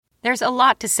There's a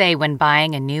lot to say when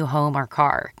buying a new home or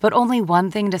car, but only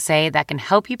one thing to say that can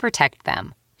help you protect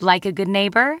them. Like a good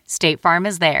neighbor, State Farm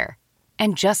is there.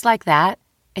 And just like that,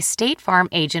 a State Farm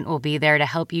agent will be there to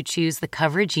help you choose the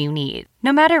coverage you need,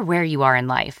 no matter where you are in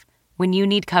life. When you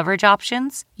need coverage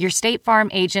options, your State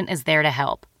Farm agent is there to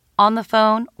help, on the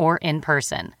phone or in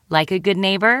person. Like a good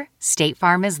neighbor, State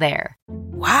Farm is there.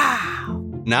 Wow.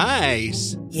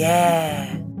 Nice.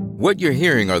 Yeah. What you're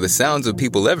hearing are the sounds of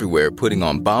people everywhere putting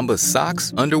on Bombas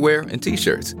socks, underwear, and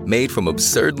T-shirts made from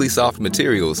absurdly soft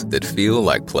materials that feel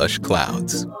like plush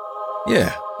clouds.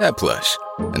 Yeah, that plush.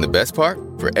 And the best part?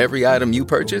 For every item you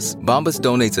purchase, Bombas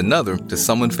donates another to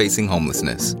someone facing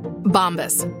homelessness.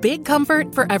 Bombas. Big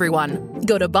comfort for everyone.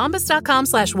 Go to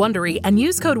bombas.com/Wondery and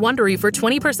use code Wondery for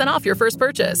 20% off your first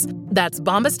purchase. That's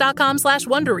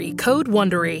bombas.com/Wondery, code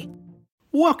Wondery.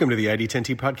 Welcome to the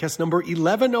ID10T podcast number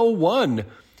 1101.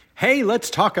 Hey, let's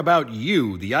talk about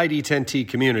you, the ID10T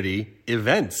community.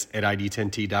 Events at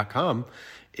ID10T.com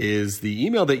is the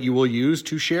email that you will use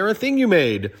to share a thing you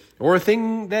made, or a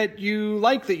thing that you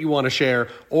like that you want to share,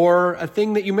 or a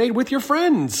thing that you made with your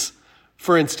friends.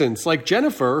 For instance, like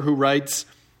Jennifer, who writes,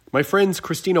 my friends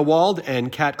Christina Wald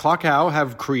and Kat Klockow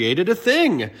have created a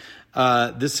thing.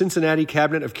 The Cincinnati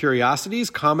Cabinet of Curiosities,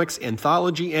 comics,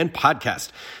 anthology, and podcast.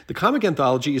 The comic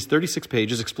anthology is 36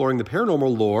 pages exploring the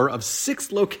paranormal lore of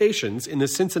 6 locations in the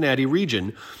Cincinnati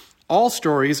region. All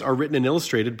stories are written and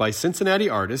illustrated by Cincinnati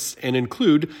artists and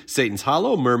include Satan's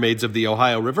Hollow, Mermaids of the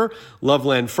Ohio River,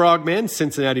 Loveland Frogman,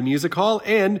 Cincinnati Music Hall,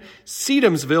 and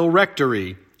Sedumsville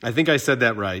Rectory. I think I said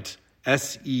that right.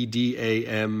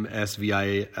 Sedamsville.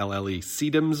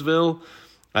 Sedumsville.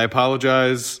 I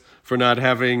apologize for not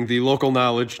having the local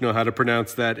knowledge to know how to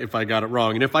pronounce that if I got it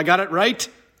wrong. And if I got it right,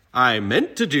 I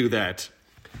meant to do that.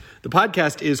 The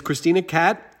podcast is Christina,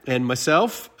 Kat, and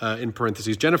myself, in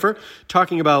parentheses Jennifer,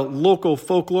 talking about local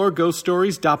folklore, ghost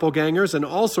stories, doppelgangers, and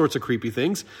all sorts of creepy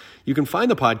things. You can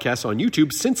find the podcast on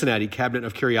YouTube, Cincinnati Cabinet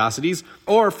of Curiosities,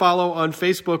 or follow on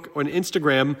Facebook or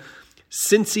Instagram,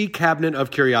 Cincy Cabinet of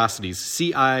Curiosities,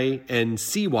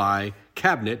 CINCY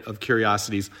Cabinet of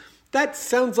Curiosities. That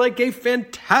sounds like a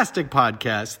fantastic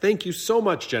podcast. Thank you so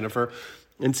much, Jennifer.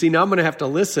 And see, now I'm going to have to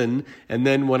listen, and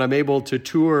then when I'm able to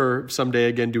tour someday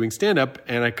again doing stand-up,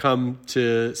 and I come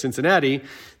to Cincinnati,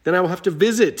 then I will have to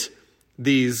visit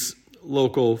these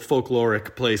local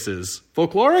folkloric places.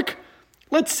 Folkloric?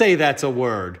 Let's say that's a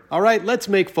word. All right, let's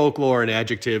make folklore an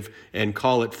adjective and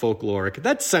call it folkloric.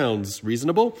 That sounds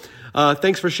reasonable.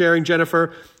 Thanks for sharing,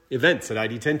 Jennifer. Events at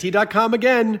ID10T.com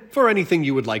again for anything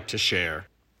you would like to share.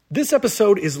 This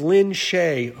episode is Lynn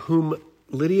Shay, whom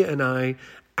Lydia and I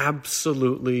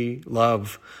absolutely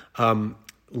love.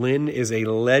 Lynn is a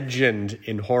legend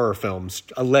in horror films,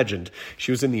 a legend. She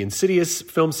was in the Insidious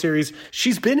film series.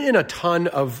 She's been in a ton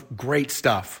of great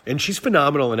stuff, and she's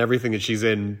phenomenal in everything that she's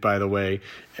in, by the way.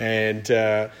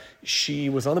 And she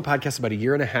was on the podcast about 1.5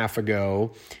 years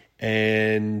ago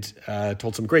and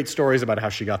told some great stories about how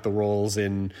she got the roles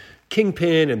in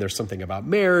Kingpin, and There's Something About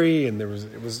Mary, and it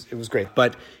was great.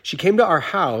 But she came to our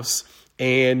house,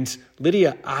 and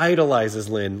Lydia idolizes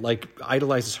Lynn,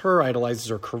 idolizes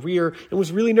her career, and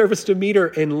was really nervous to meet her.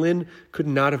 And Lynn could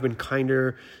not have been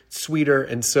kinder, sweeter.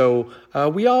 And so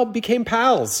we all became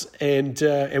pals, and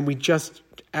we just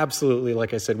absolutely,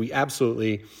 like I said, we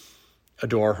absolutely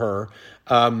adore her.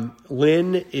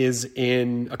 Lynn is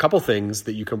in a couple things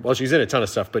that you can, well, she's in a ton of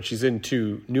stuff, but she's in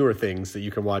 2 newer things that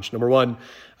you can watch. Number 1,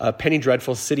 Penny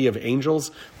Dreadful City of Angels,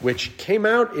 which came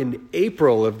out in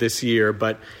April of this year,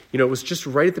 but, it was just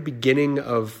right at the beginning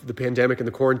of the pandemic and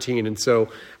the quarantine. And so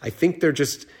I think there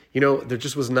just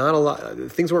was not a lot,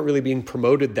 things weren't really being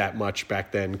promoted that much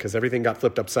back then because everything got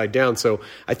flipped upside down. So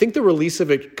I think the release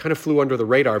of it kind of flew under the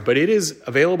radar, but it is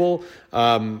available.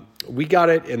 We got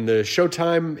it in the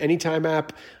Showtime Anytime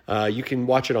app. You can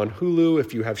watch it on Hulu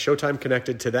if you have Showtime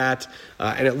connected to that.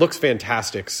 And it looks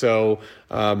fantastic. So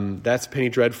that's Penny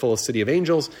Dreadful, City of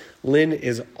Angels. Lynn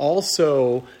is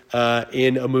also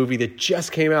in a movie that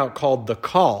just came out called The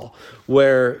Call,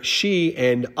 where she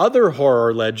and other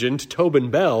horror legend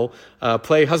Tobin Bell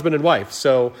play husband and wife.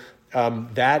 So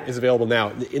that is available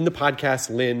now. In the podcast,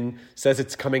 Lynn says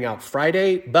it's coming out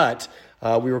Friday, but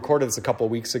we recorded this a couple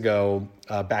of weeks ago,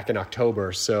 back in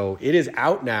October. So it is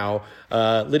out now.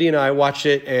 Lydia and I watched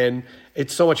it, and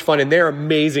it's so much fun, and they're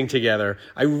amazing together.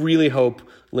 I really hope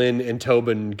Lynn and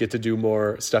Tobin get to do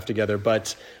more stuff together.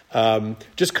 But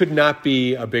just could not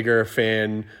be a bigger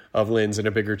fan of Lynn's and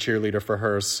a bigger cheerleader for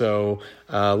her. So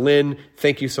Lynn,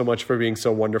 thank you so much for being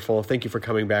so wonderful. Thank you for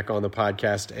coming back on the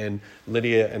podcast. And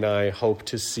Lydia and I hope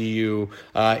to see you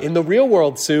in the real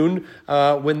world soon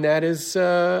when that is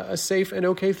a safe and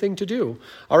okay thing to do.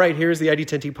 All right, here's the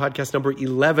ID10T podcast number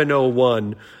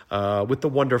 1101 with the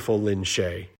wonderful Lynn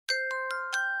Shay.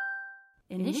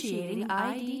 Initiating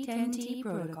ID10T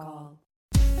protocol.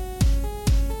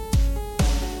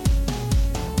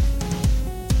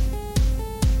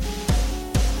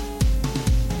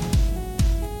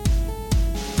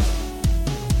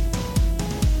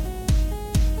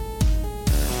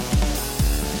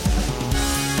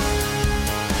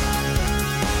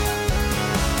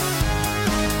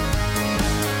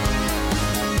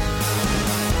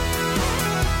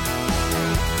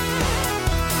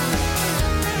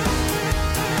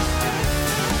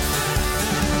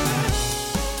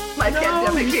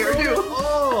 Pandemic hairdo.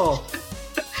 Oh,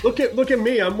 look at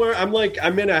me.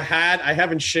 I'm in a hat. I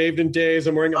haven't shaved in days.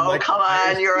 I'm wearing a Oh, come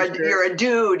on. You're a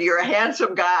dude. You're a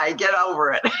handsome guy. Get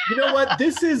over it. You know what?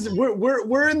 This is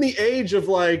we're in the age of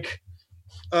like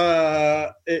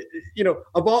of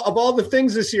all the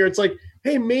things this year, it's like,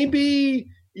 hey, maybe,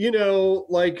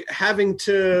 like having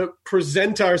to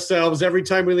present ourselves every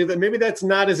time we leave, that maybe that's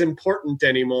not as important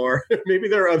anymore. Maybe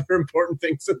there are other important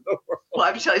things in the world. Well,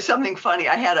 I'm tell you something funny.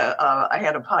 I had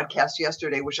a podcast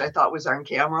yesterday, which I thought was on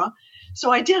camera.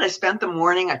 So I did. I spent the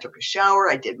morning. I took a shower.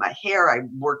 I did my hair. I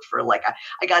worked for I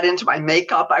got into my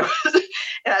makeup. And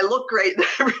I looked great. And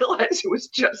I realized it was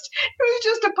just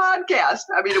a podcast.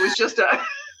 I mean, it was just a.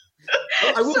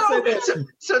 I will say that.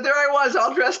 So there I was,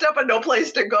 all dressed up and no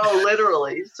place to go,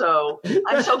 literally. So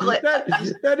I'm so glad.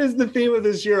 That is the theme of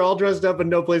this year, all dressed up and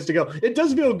no place to go. It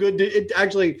does feel good.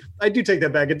 I do take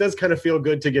that back. It does kind of feel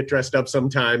good to get dressed up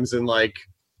sometimes and I've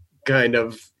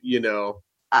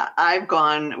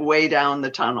gone way down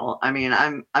the tunnel. I mean,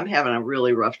 I'm having a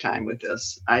really rough time with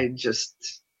this. I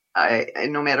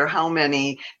no matter how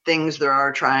many things there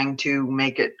are trying to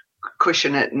make it,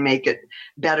 cushion it and make it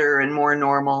better and more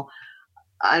normal,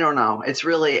 I don't know. It's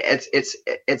really,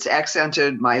 it's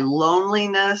accented my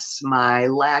loneliness, my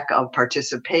lack of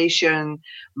participation,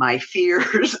 my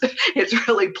fears. It's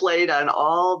really played on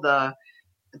all the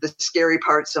scary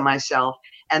parts of myself.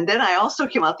 And then I also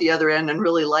came out the other end and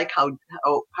really like how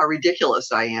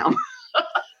ridiculous I am.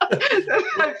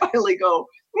 I finally go,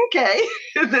 okay,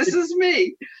 this is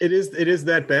me. It is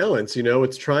that balance,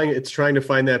 it's trying to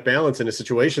find that balance in a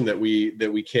situation that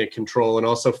we can't control, and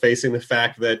also facing the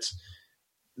fact that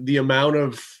the amount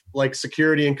of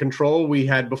security and control we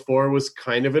had before was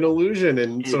kind of an illusion.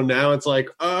 And so now it's like,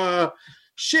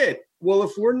 shit. Well,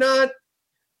 if we're not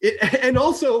and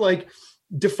also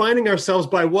defining ourselves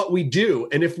by what we do.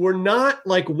 And if we're not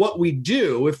what we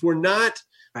do, if we're not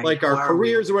right, our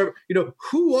careers or whatever,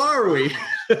 who are we?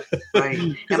 Right.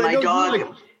 And my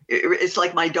dog, it's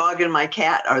like my dog and my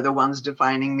cat are the ones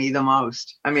defining me the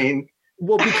most. I mean,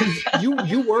 well, because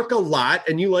you work a lot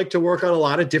and you like to work on a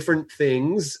lot of different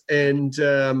things. And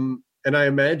I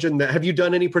imagine that, have you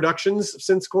done any productions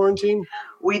since quarantine?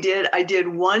 We did. I did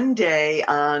one day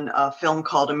on a film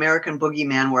called American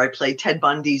Boogeyman, where I played Ted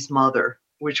Bundy's mother,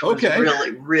 which was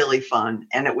really, really fun.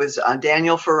 And it was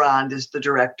Daniel Farrand is the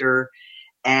director,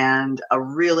 and a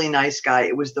really nice guy.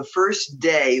 It was the first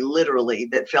day, literally,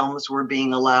 that films were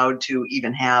being allowed to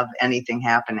even have anything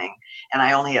happening. And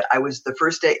I was their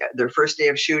first day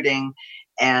of shooting,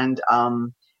 and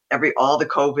all the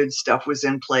COVID stuff was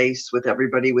in place with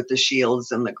everybody with the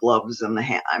shields and the gloves and the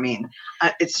hand. I mean,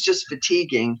 it's just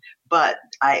fatiguing, but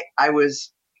I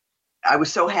was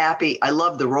so happy. I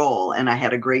loved the role, and I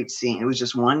had a great scene. It was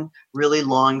just one really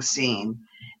long scene.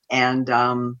 And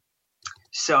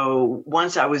so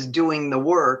once I was doing the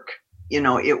work,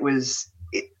 it was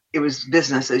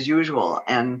business as usual.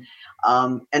 And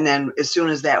then as soon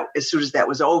as that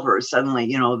was over,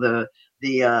 suddenly,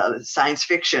 the science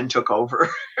fiction took over,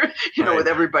 right, with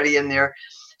everybody in there.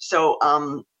 So,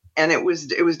 and it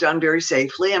was done very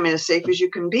safely. I mean, as safe as you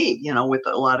can be, with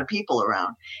a lot of people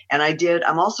around. And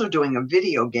I'm also doing a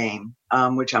video game,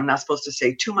 which I'm not supposed to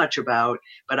say too much about,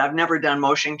 but I've never done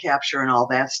motion capture and all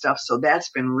that stuff. So that's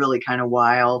been really kind of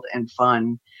wild and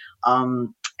fun.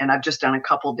 And I've just done a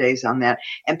couple days on that.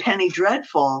 And Penny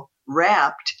Dreadful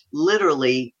wrapped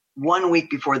literally 1 week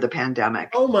before the pandemic.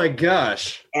 Oh my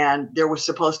gosh. And there was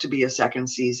supposed to be a second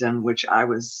season, which I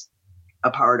was a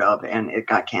part of, and it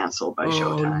got canceled by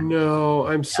Showtime. Oh no,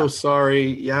 I'm so sorry.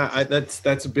 Yeah,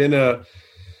 that's been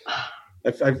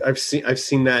I've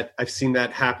seen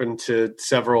that happen to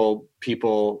several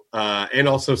people, and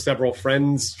also several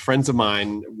friends of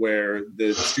mine, where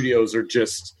the studios are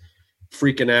just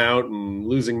freaking out and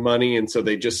losing money, and so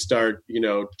they just start,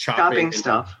 chopping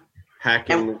stuff,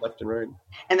 hacking left and right.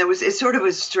 And it's sort of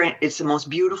a strange. It's the most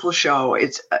beautiful show.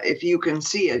 It's if you can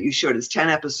see it, you should. It's 10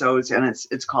 episodes, and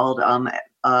it's called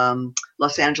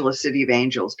Los Angeles City of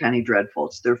Angels, Penny Dreadful.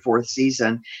 It's their 4th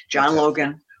season. John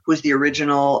Logan, who's the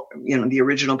original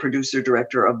producer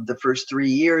director of the first 3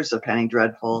 years of Penny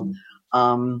Dreadful,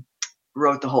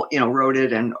 wrote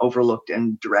it and overlooked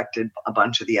and directed a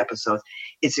bunch of the episodes.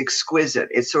 It's exquisite.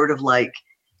 It's sort of like,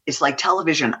 it's like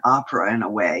television opera in a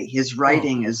way. His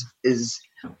writing is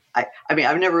I mean,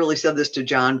 I've never really said this to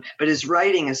John, but his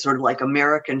writing is sort of like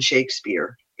American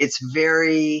Shakespeare. It's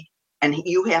and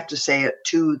you have to say it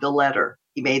to the letter.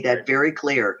 He made that very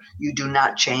clear. You do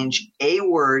not change a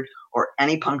word or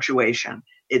any punctuation.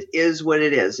 It is what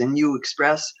it is. And you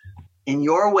express in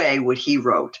your way what he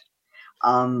wrote.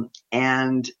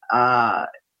 It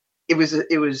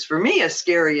was for me a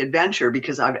scary adventure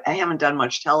because I haven't done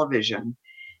much television,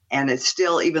 and it's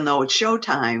still, even though it's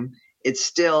Showtime, it's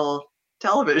still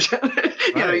television.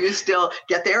 You still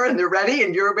get there and they're ready,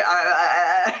 and you're.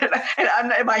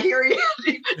 Am I hearing?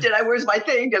 Where's my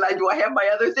thing? Do I have my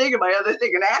other thing? And my other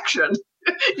thing in action?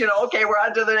 Okay, we're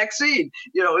on to the next scene.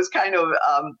 It was kind of.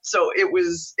 So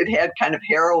it had kind of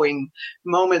harrowing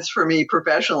moments for me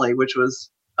professionally, which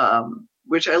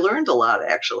I learned a lot.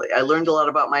 Actually, I learned a lot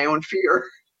about my own fear.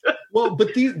 Well,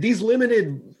 but these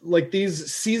limited, like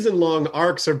these season-long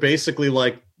arcs are basically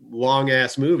like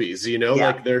long-ass movies,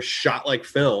 like they're shot like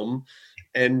film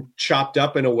and chopped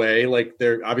up in a way, like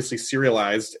they're obviously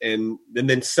serialized and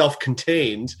then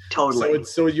self-contained. Totally.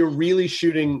 So you're really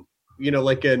shooting,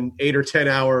 like an 8 or 10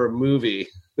 hour movie.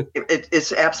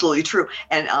 It's absolutely true.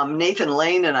 And Nathan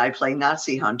Lane and I play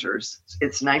Nazi hunters.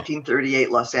 It's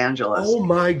 1938 Los Angeles. Oh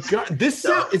my God.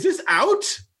 Is this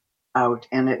out? Out,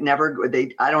 and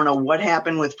I don't know what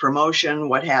happened with promotion,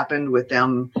 what happened with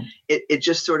them. It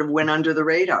just sort of went under the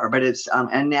radar, but it's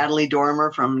and Natalie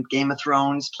Dormer from Game of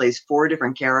Thrones plays 4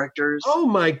 different characters. Oh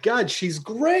my God, she's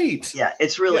great. Yeah,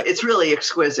 it's really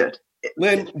exquisite.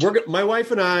 Lynn, my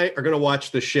wife and I are going to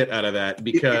watch the shit out of that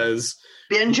because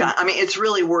binge on. I mean, it's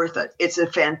really worth it. It's a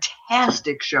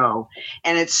fantastic show,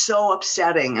 and it's so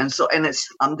upsetting. And it's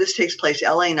this takes place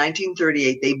LA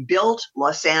 1938. They built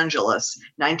Los Angeles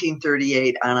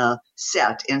 1938 on a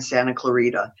set in Santa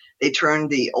Clarita. They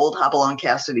turned the old Hopalong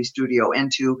Cassidy studio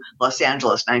into Los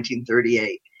Angeles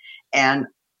 1938, and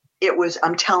it was,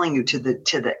 I'm telling you, to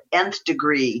the nth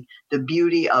degree, the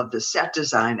beauty of the set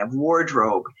design, of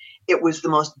wardrobe. It was the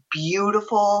most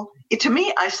beautiful. To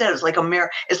me, I said it's like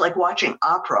watching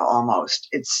opera almost.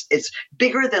 It's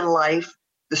bigger than life.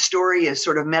 The story is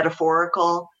sort of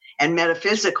metaphorical and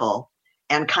metaphysical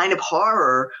and kind of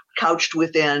horror couched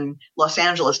within Los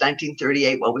Angeles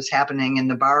 1938, what was happening in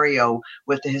the barrio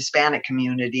with the Hispanic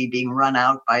community being run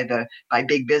out by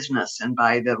big business and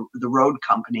by the road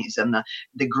companies and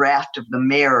the graft of the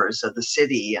mayors of the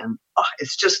city. And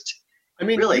it's just... I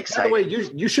mean, really exciting. By the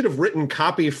way, you should have written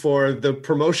copy for the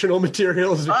promotional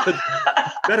materials.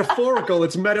 Metaphorical,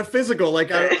 it's metaphysical.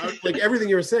 Like like everything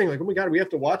you were saying. Like, oh my God, we have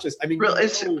to watch this. I mean,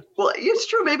 it's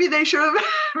true. Maybe they should have.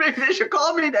 Maybe they should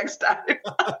call me next time.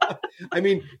 I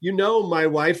mean, my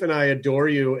wife and I adore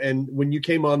you. And when you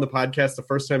came on the podcast the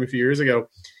first time a few years ago,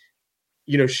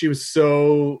 she was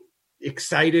so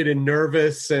excited and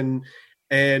nervous and.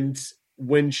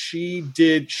 When she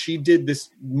did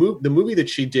the movie that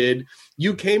she did,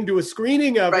 you came to a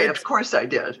screening of it. Right, of course I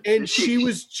did. And she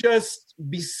was just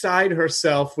beside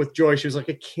herself with joy. She was like,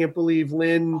 I can't believe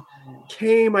Lynn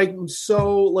came. I'm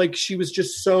so, she was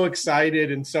just so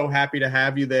excited and so happy to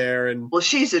have you there. And well,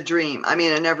 she's a dream. I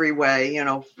mean, in every way,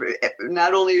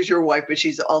 not only is your wife, but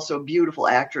she's also a beautiful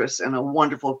actress and a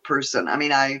wonderful person. I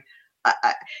mean, I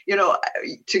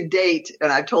to date,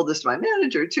 and I've told this to my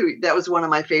manager too, that was one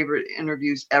of my favorite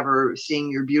interviews ever,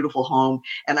 seeing your beautiful home.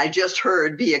 And I just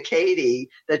heard via Katie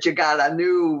that you got a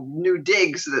new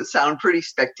digs that sound pretty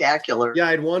spectacular. Yeah,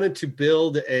 I'd wanted to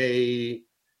build a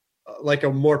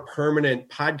more permanent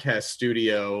podcast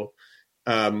studio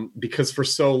because for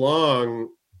so long,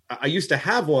 I used to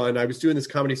have one. I was doing this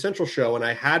Comedy Central show and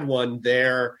I had one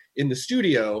there in the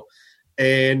studio.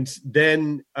 And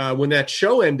then when that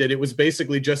show ended, it was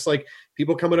basically just like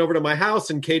people coming over to my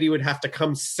house and Katie would have to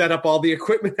come set up all the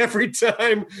equipment every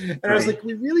time. And right. I was like,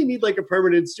 we really need a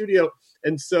permanent studio.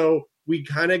 And so we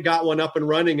kind of got one up and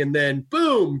running and then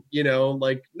boom, no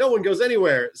one goes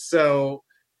anywhere. So,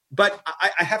 but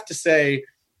I have to say,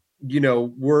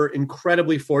 we're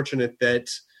incredibly fortunate that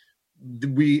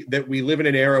we live in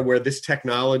an era where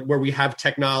where we have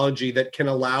technology that can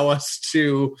allow us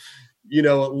to,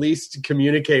 at least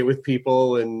communicate with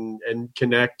people and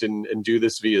connect and do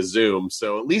this via Zoom.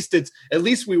 So at least we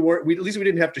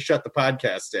didn't have to shut the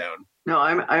podcast down. No,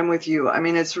 I'm with you. I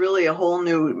mean, it's really a whole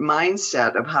new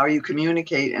mindset of how you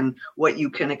communicate and what you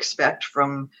can expect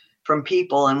from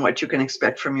people and what you can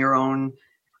expect from your own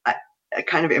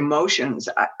kind of emotions.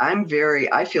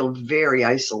 I feel very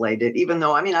isolated, even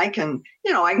though, I mean, I can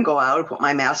go out, put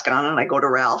my mask on, and I go to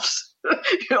Ralph's,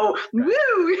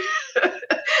 woo,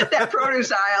 that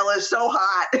produce aisle is so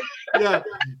hot. But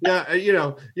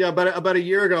about a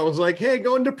year ago, I was like, hey,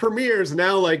 going to Premier's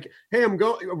now, like, hey,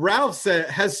 Ralph's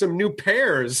has some new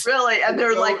pears. Really? And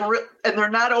they're and they're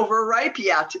not overripe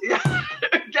yet.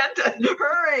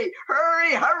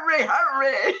 Hurry.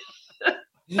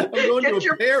 I'm going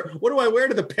to a pear. What do I wear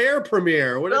to the pear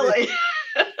premiere? Really?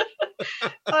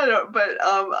 I don't. But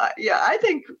I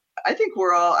think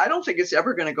we're all. I don't think it's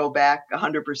ever going to go back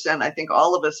 100%. I think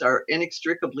all of us are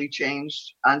inextricably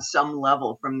changed on some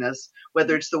level from this.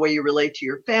 Whether it's the way you relate to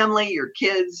your family, your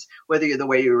kids, whether you're the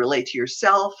way you relate to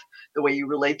yourself, the way you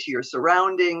relate to your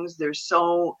surroundings.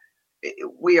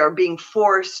 We are being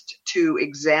forced to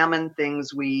examine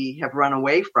things we have run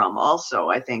away from also,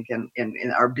 I think, in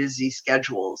our busy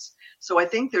schedules. So I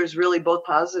think there's really both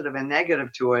positive and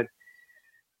negative to it.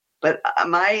 But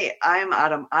I'm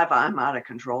out of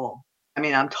control. I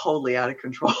mean, I'm totally out of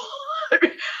control.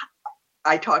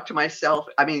 I talk to myself.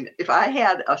 I mean, if I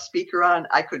had a speaker on,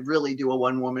 I could really do a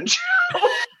one-woman show.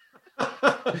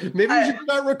 Maybe you should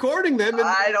start recording them.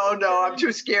 I don't know. I'm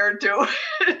too scared to.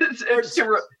 It's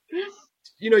too.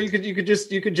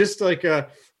 You could just like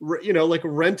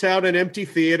rent out an empty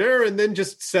theater and then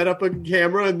just set up a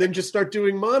camera and then just start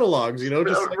doing monologues.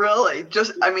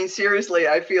 Seriously,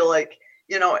 I feel like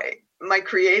my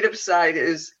creative side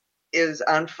is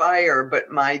on fire, but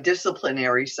my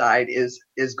disciplinary side is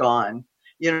gone.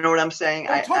 You know what I'm saying?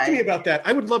 Talk to me about that.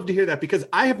 I would love to hear that because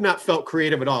I have not felt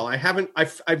creative at all. I haven't.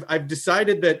 I've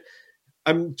decided that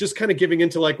I'm just kind of giving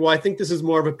into I think this is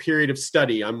more of a period of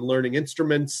study. I'm learning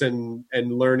instruments and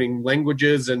learning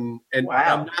languages and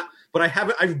wow.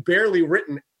 I've barely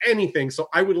written anything. So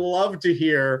I would love to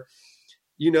hear,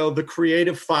 the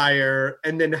creative fire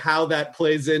and then how that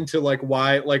plays into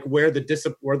where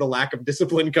the lack of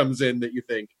discipline comes in that you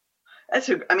think. I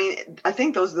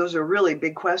think those are really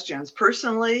big questions.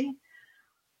 Personally,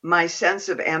 my sense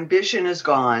of ambition is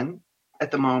gone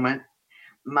at the moment.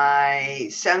 My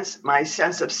sense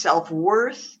of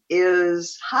self-worth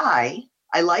is high.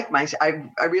 I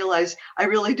realize I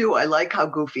really do. I like how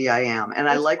goofy I am. And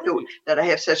I like that I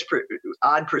have such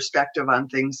odd perspective on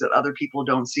things that other people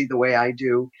don't see the way I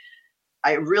do.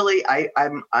 I'm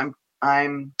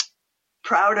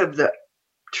proud of the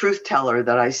truth teller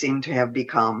that I seem to have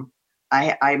become.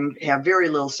 I have very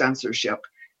little censorship,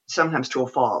 sometimes to a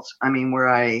fault. I mean, where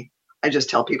I just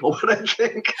tell people what I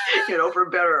think, for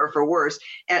better or for worse.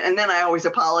 And then I always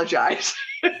apologize.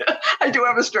 I do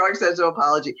have a strong sense of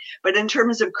apology. But in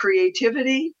terms of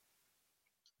creativity,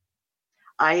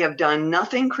 I have done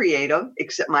nothing creative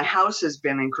except my house has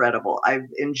been incredible. I've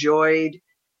enjoyed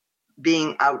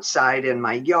being outside in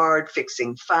my yard,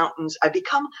 fixing fountains.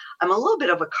 I'm a little bit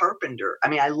of a carpenter. I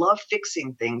mean, I love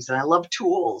fixing things and I love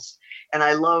tools and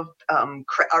I love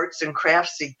arts and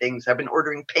craftsy things. I've been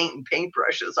ordering paint and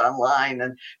paintbrushes online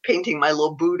and painting my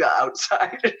little Buddha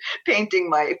outside,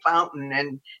 painting my fountain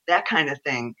and that kind of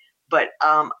thing. But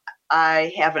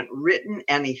I haven't written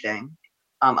anything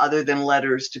other than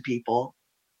letters to people.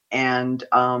 And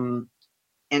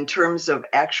in terms of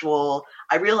I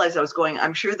realized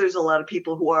I'm sure there's a lot of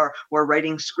people who are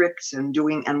writing scripts and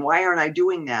why aren't I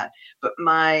doing that? But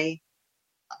I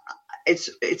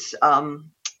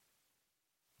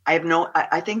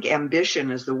think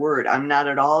ambition is the word. I'm not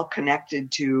at all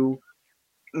connected to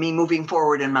me moving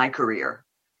forward in my career.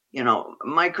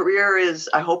 My career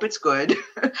I hope it's good.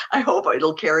 I hope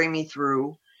it'll carry me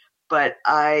through. But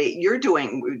you're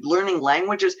learning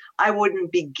languages. I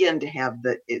wouldn't begin to have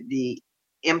the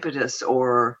impetus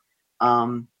or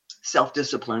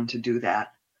self-discipline to do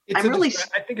that. I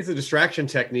think it's a distraction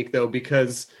technique though,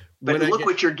 because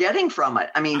what you're getting from it.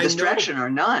 I mean, distraction or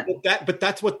none. But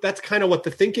that's kind of what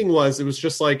the thinking was. It was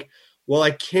just like, well,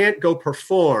 I can't go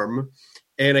perform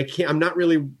and I'm not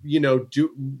really,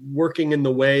 working in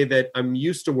the way that I'm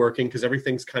used to working because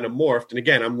everything's kind of morphed. And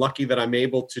again, I'm lucky that I'm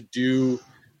able to do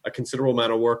a considerable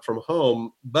amount of work from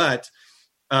home. But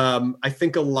I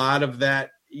think a lot of that,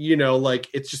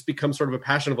 it's just become sort of a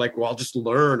passion of I'll just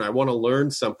learn. I want to learn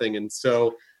something. And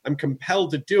so I'm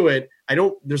compelled to do it.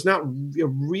 There's not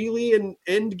really an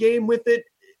end game with it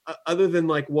other than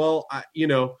like, well,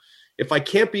 if I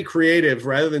can't be creative,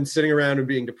 rather than sitting around and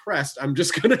being depressed, I'm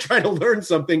just going to try to learn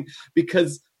something,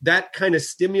 because that kind of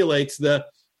stimulates I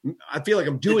feel like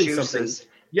I'm doing something.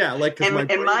 Yeah.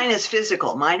 And mine is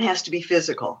physical. Mine has to be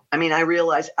physical. I mean, I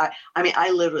realized,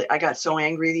 I got so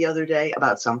angry the other day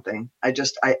about something. I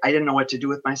didn't know what to do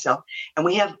with myself. And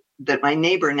my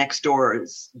neighbor next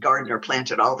door's gardener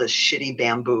planted all this shitty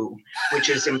bamboo, which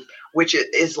is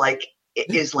like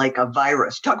a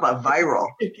virus. Talk about viral.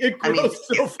 It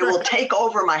will take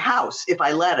over my house if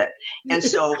I let it. And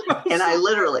so, and I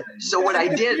literally, so what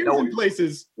I did,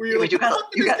 places where you're like,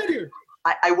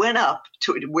 I went up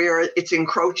to where it's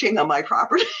encroaching on my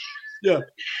property. Yeah.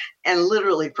 And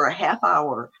literally for a half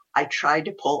hour, I tried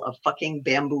to pull a fucking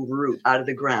bamboo root out of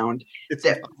the ground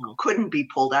couldn't be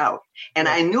pulled out. And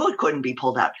I knew it couldn't be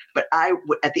pulled out. But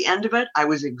at the end of it, I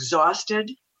was exhausted.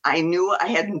 I knew I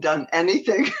hadn't done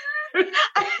anything.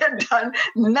 I had done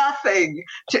nothing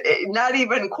to, not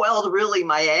even quelled really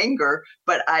my anger,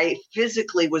 but I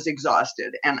physically was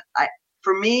exhausted. And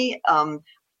for me,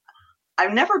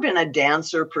 I've never been a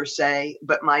dancer per se,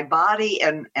 but my body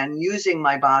and using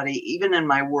my body, even in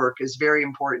my work, is very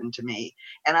important to me.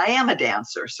 And I am a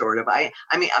dancer, sort of. I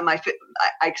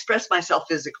express myself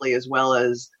physically as well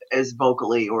as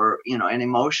vocally, or, and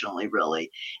emotionally,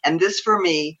 really. And this for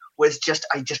me was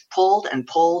I just pulled and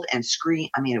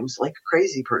screamed. I mean, it was like a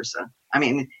crazy person. I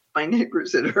mean, my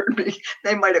neighbors had heard me.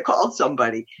 They might have called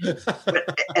somebody.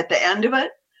 But at the end of it,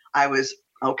 I was,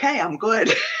 okay, I'm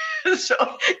good. So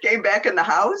came back in the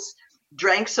house,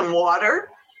 drank some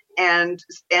water, and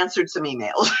answered some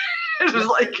emails. It was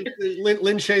like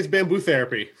Lynn Shay's bamboo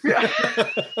therapy. Yeah.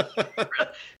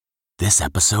 This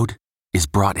episode is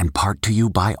brought in part to you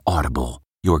by Audible,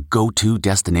 your go-to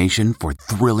destination for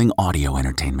thrilling audio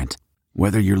entertainment.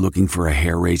 Whether you're looking for a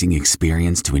hair-raising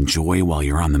experience to enjoy while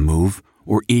you're on the move,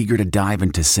 or eager to dive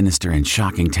into sinister and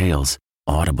shocking tales,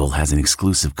 Audible has an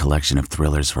exclusive collection of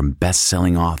thrillers from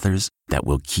best-selling authors that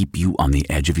will keep you on the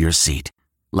edge of your seat.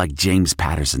 Like James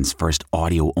Patterson's first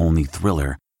audio-only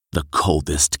thriller, The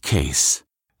Coldest Case.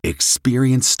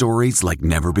 Experience stories like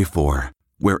never before,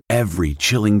 where every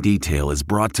chilling detail is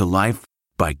brought to life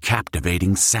by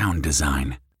captivating sound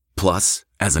design. Plus,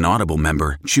 as an Audible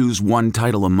member, choose one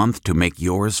title a month to make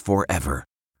yours forever.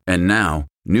 And now,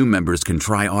 new members can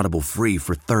try Audible free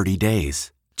for 30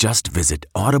 days. Just visit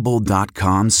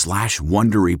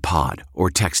audible.com/WonderyPod or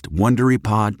text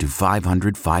WonderyPod to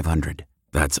 500-500.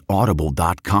 That's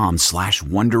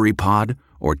audible.com/WonderyPod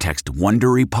or text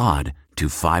WonderyPod to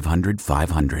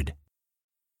 500-500.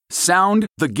 Sound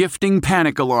the gifting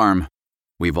panic alarm.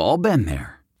 We've all been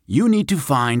there. You need to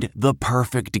find the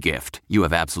perfect gift. You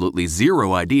have absolutely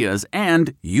zero ideas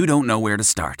and you don't know where to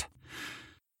start.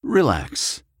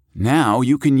 Relax. Now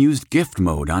you can use gift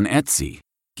mode on Etsy.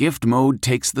 Gift mode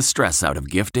takes the stress out of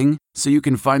gifting, so you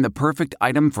can find the perfect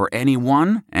item for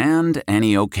anyone and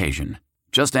any occasion.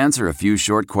 Just answer a few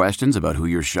short questions about who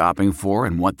you're shopping for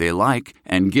and what they like,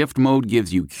 and gift mode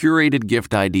gives you curated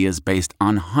gift ideas based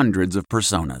on hundreds of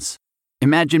personas.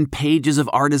 Imagine pages of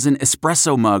artisan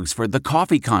espresso mugs for the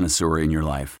coffee connoisseur in your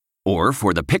life, or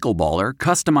for the pickleballer,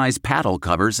 customized paddle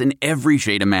covers in every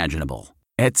shade imaginable.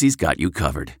 Etsy's got you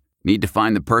covered. Need to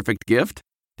find the perfect gift?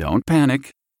 Don't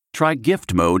panic. Try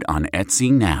gift mode on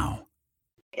Etsy now.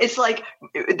 It's like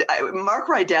Mark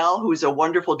Rydell, who's a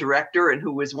wonderful director and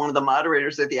who was one of the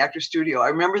moderators at the Actors Studio. I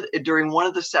remember during one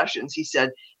of the sessions, he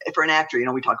said, for an actor,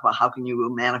 we talk about how can you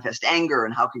manifest anger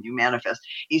and how can you manifest.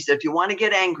 He said, if you want to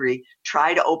get angry,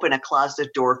 try to open a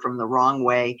closet door from the wrong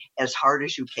way as hard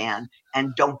as you can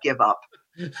and don't give up.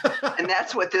 And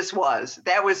that's what this was.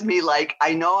 That was me like,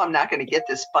 I know I'm not going to get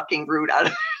this fucking root out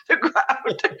of the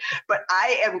ground, but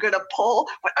I am going to pull.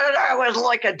 I was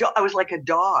like a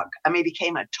dog. I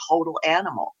became a total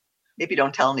animal. Maybe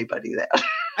don't tell anybody that.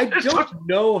 I don't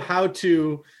know how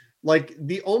to,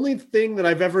 the only thing that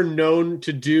I've ever known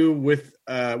to do with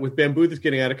bamboo that's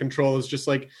getting out of control is just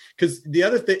because the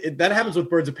other thing that happens with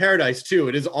Birds of Paradise too.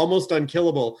 It is almost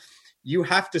unkillable. You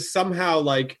have to somehow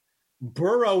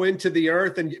burrow into the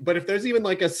earth, but if there's even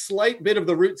a slight bit of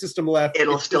the root system left,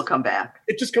 it'll still come back.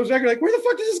 It just comes back. You're like, where the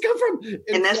fuck does this come from?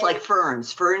 And that's like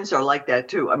ferns. Ferns are like that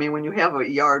too. When you have a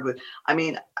yard with,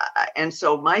 and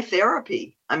so my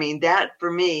therapy, that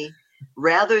for me,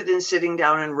 rather than sitting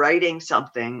down and writing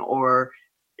something or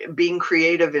being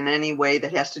creative in any way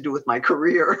that has to do with my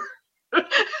career,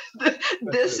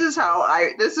 this is how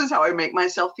I make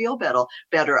myself feel better.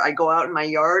 I go out in my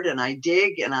yard and I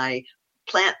dig and I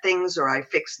plant things, or I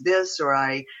fix this, or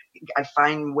I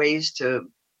find ways to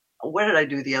what did I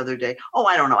do the other day? Oh,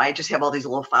 I don't know. I just have all these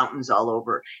little fountains all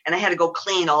over, and I had to go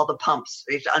clean all the pumps.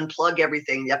 You have to unplug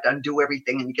everything. You have to undo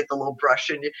everything, and you get the little brush.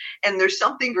 And there's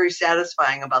something very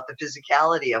satisfying about the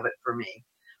physicality of it for me.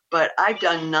 But I've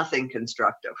done nothing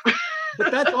constructive.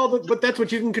 But that's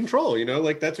what you can control,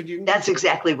 like that's what you can That's control.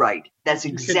 Exactly right. That's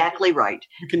exactly right.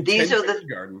 You can These are the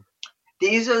garden.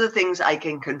 These are the things I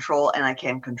can control, and I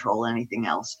can't control anything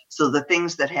else. So the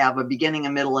things that have a beginning,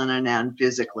 a middle, and an end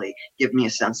physically give me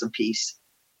a sense of peace.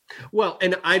 Well,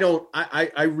 and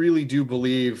I really do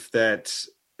believe that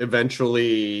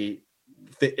eventually,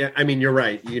 you're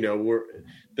right.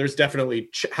 There's definitely,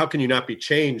 how can you not be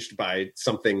changed by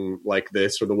something like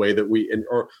this, or the way that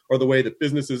or the way that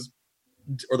businesses,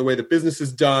 or the way that business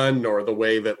is done, or the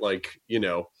way that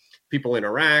people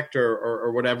interact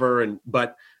or whatever.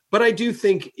 But I do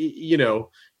think, if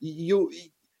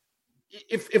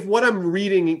what I'm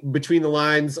reading between the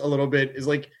lines a little bit is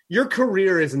your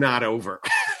career is not over.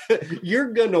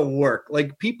 You're going to work.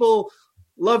 People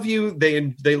love you.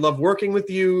 They love working with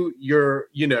you. You're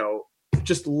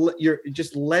just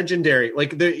legendary.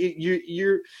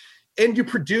 You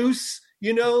produce,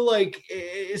 I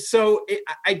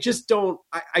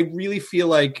really feel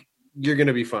like you're going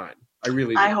to be fine. I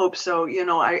really do. I hope so.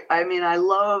 I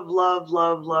love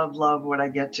what I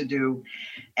get to do.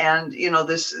 And,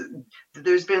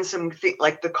 there's been some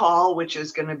like The Call, which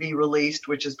is going to be released,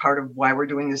 which is part of why we're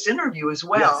doing this interview as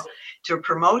well, to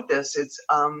promote this. It's,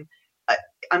 I'm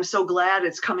so glad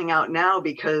it's coming out now,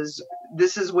 because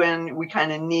this is when we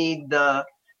kind of need the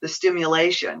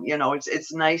stimulation.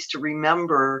 It's nice to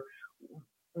remember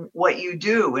what you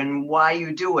do and why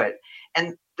you do it.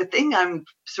 And the thing I'm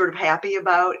sort of happy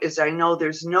about is I know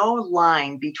there's no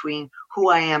line between who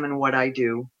I am and what I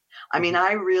do. I mean,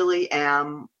 I really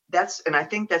am. And I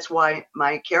think that's why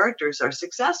my characters are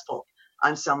successful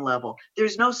on some level.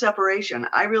 There's no separation.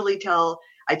 I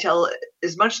tell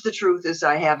as much the truth as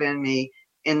I have in me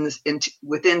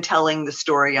within telling the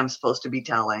story I'm supposed to be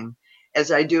telling,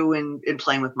 as I do in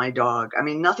playing with my dog. I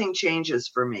mean, nothing changes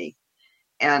for me.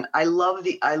 And I love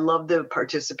the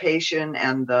participation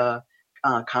and the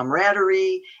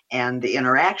camaraderie and the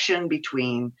interaction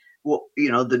between,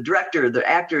 the director, the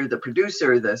actor, the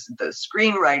producer, the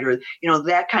screenwriter.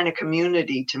 That kind of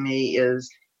community to me is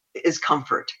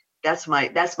comfort. That's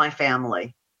my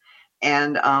family,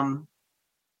 and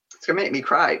it's gonna make me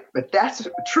cry, but that's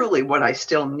truly what I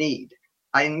still need.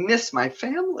 I miss my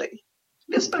family.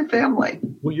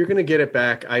 Well, you're going to get it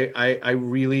back. I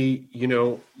really,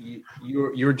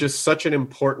 you're just such an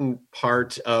important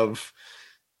part of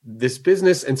this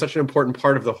business and such an important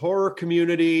part of the horror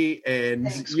community. And,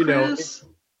 Thanks, Chris.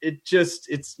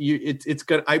 It's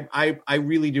good. I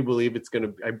really do believe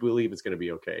I believe it's going to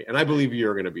be okay. And I believe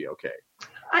you're going to be okay.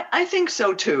 I think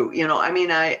so too.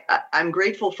 I'm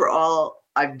grateful for all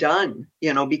I've done,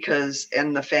 because,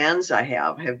 and the fans I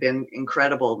have been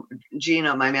incredible.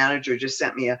 Gina, my manager, just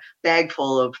sent me a bag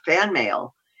full of fan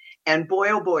mail. And boy,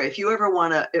 oh boy, if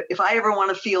I ever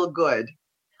want to feel good,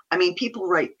 I mean, people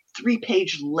write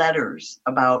 3-page letters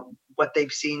about what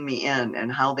they've seen me in and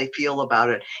how they feel about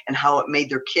it and how it made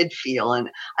their kid feel. And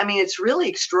I mean, it's really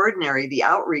extraordinary, the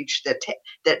outreach that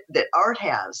art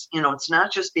has. It's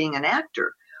not just being an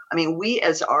actor. I mean, we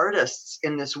as artists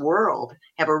in this world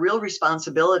have a real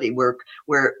responsibility. We're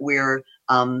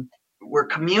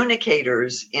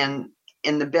communicators in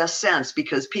the best sense,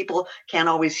 because people can't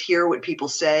always hear what people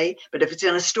say. But if it's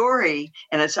in a story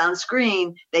and it's on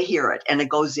screen, they hear it and it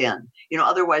goes in.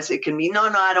 Otherwise it can be, no,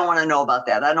 I don't want to know about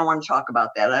that. I don't want to talk about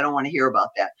that. I don't want to hear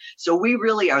about that. So we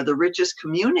really are the richest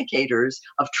communicators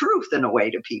of truth in a way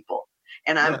to people.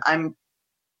 And I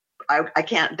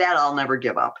can't, that I'll never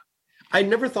give up. I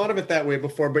never thought of it that way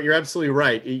before, but you're absolutely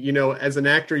right. As an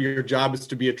actor, your job is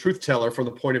to be a truth teller from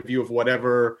the point of view of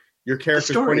whatever your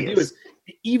character's point of view is.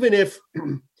 Even if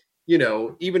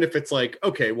it's like,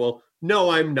 okay, well, no,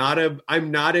 I'm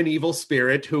not an evil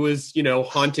spirit who is,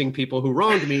 haunting people who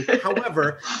wronged me.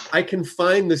 However, I can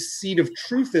find the seed of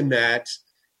truth in that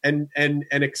and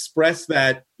express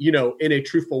that, in a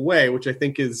truthful way, which I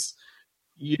think is,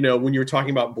 when you're talking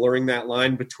about blurring that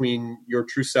line between your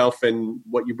true self and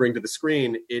what you bring to the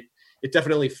screen, it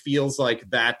definitely feels like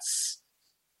that's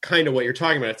kind of what you're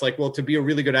talking about. It's like, well, to be a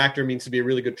really good actor means to be a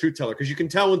really good truth teller, because you can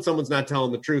tell when someone's not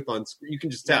telling the truth on screen. You can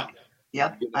just tell.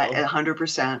 Yep,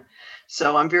 100%.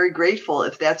 So I'm very grateful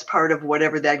if that's part of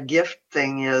whatever that gift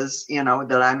thing is,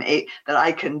 that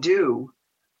I can do.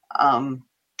 I'm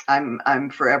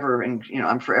forever, and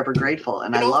I'm forever grateful,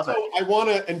 and I love it. I want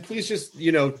to, and please just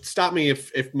stop me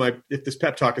if this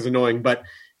pep talk is annoying,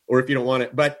 or if you don't want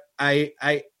it. But I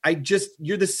just,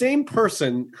 you're the same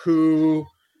person who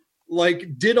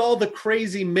like did all the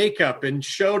crazy makeup and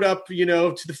showed up, to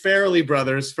the Farrelly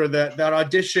brothers for that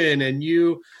audition. And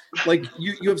you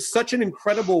have such an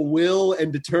incredible will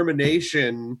and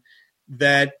determination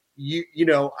that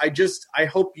I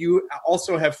hope you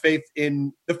also have faith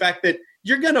in the fact that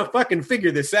you're going to fucking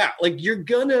figure this out. Like you're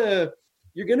going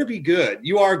to be good.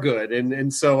 You are good.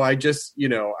 And so I just,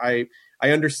 I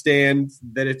understand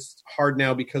that it's hard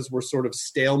now because we're sort of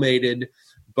stalemated,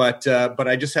 but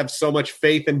I just have so much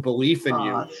faith and belief in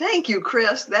you. Thank you,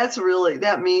 Chris.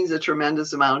 That means a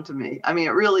tremendous amount to me. I mean,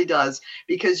 it really does,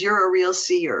 because you're a real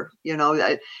seer.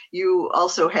 You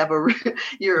also have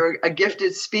you're a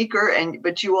gifted speaker,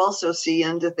 but you also see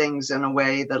into things in a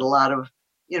way that a lot of,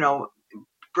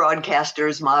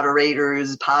 broadcasters,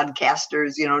 moderators,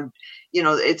 podcasters,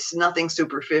 it's nothing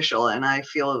superficial. And I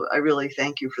really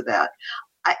thank you for that.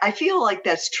 I feel like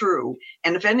that's true.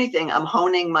 And if anything, I'm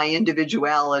honing my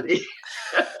individuality.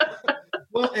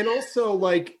 Well, and also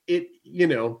like it,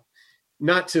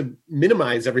 not to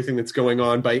minimize everything that's going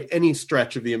on by any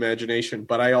stretch of the imagination,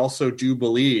 but I also do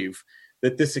believe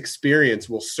that this experience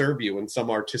will serve you in some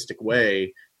artistic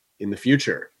way in the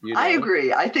future. I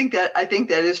agree. I think that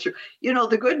is true.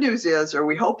 The good news is, or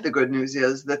we hope the good news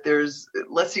is, that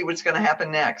let's see what's going to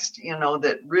happen next,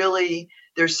 that really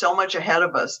there's so much ahead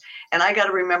of us. And I got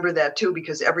to remember that too,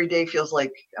 because every day feels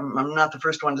like, I'm not the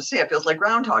first one to say it, feels like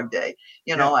Groundhog Day.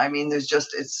 I mean,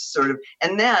 it's sort of,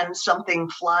 and then something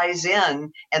flies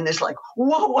in and there's like,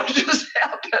 whoa, what just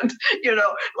happened?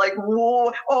 Like,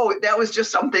 whoa, oh, that was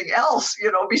just something else,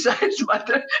 besides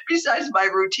my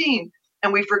routine.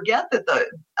 And we forget that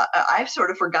I've sort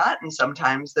of forgotten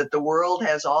sometimes that the world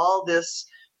has all this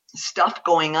stuff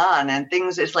going on and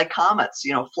things, it's like comets,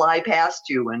 fly past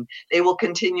you, and they will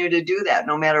continue to do that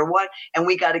no matter what. And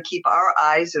we got to keep our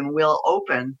eyes and will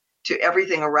open to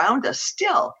everything around us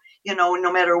still,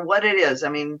 no matter what it is. I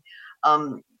mean,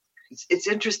 it's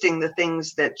interesting, the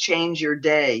things that change your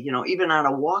day, even on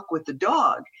a walk with the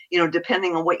dog,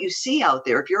 depending on what you see out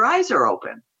there, if your eyes are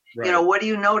open. Right. What are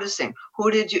you noticing?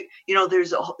 Who did you,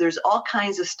 there's all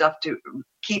kinds of stuff to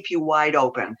keep you wide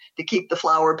open, to keep the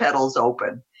flower petals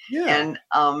open. Yeah.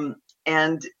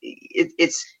 And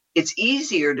it's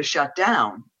easier to shut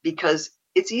down, because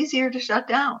it's easier to shut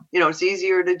down. It's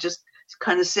easier to just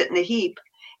kind of sit in a heap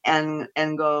and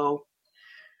go,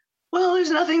 well,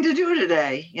 there's nothing to do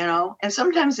today, and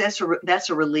sometimes that's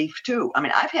a relief too. I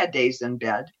mean, I've had days in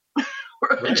bed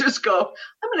where I just go,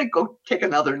 I'm going to go take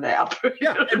another nap.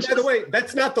 Yeah, and by the way,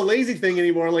 that's not the lazy thing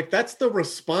anymore. Like, that's the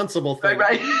responsible thing.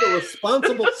 Right. You're the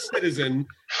responsible citizen.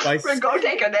 Go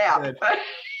take a nap.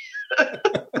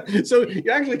 So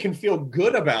you actually can feel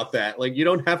good about that. Like, you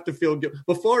don't have to feel good.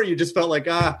 Before, you just felt like,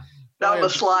 I'm a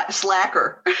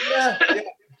slacker. Yeah.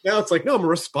 Now it's like, no, I'm a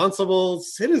responsible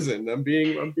citizen. I'm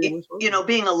being responsible.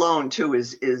 Being alone too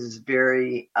is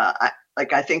very,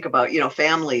 I think about,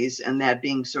 families and that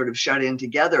being sort of shut in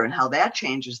together and how that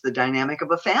changes the dynamic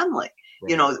of a family.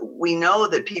 Right. We know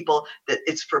that that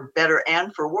it's for better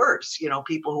and for worse,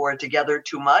 people who are together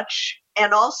too much.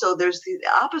 And also there's the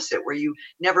opposite, where you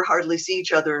never hardly see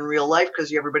each other in real life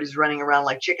because everybody's running around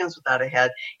like chickens without a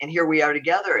head. And here we are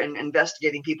together and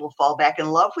investigating people fall back in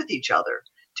love with each other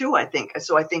too, I think.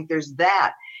 So I think there's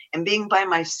that. And being by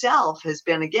myself has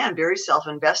been, again, very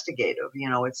self-investigative.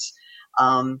 It's,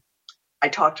 I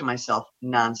talk to myself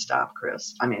nonstop,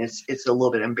 Chris. I mean, it's a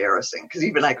little bit embarrassing, because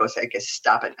even I go say, okay,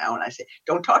 stop it now. And I say,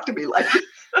 don't talk to me like this.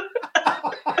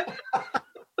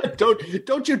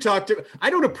 Don't you talk to me.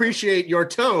 I don't appreciate your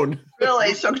tone.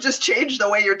 Really? So just change the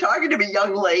way you're talking to me,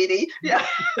 young lady. Yeah.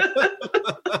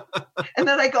 And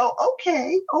then I go,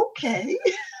 okay.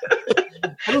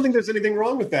 I don't think there's anything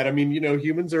wrong with that. I mean,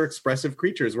 humans are expressive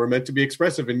creatures. We're meant to be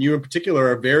expressive. And you in particular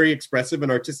are very expressive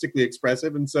and artistically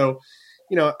expressive. And so,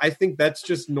 I think that's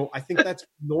I think that's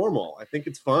normal. I think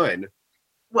it's fine.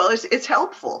 Well, it's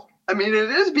helpful. I mean,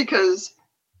 it is, because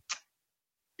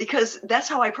that's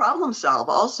how I problem solve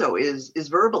also is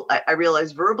verbal. I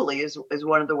realize verbally is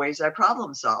one of the ways I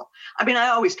problem solve. I mean, I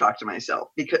always talk to myself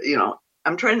because,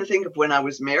 I'm trying to think of when I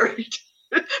was married.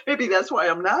 Maybe that's why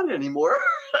I'm not anymore.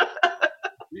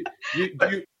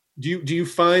 Do you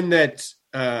find that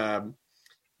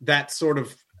that sort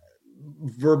of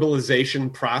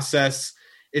verbalization process,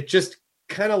 it just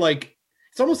kind of like,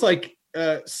 it's almost like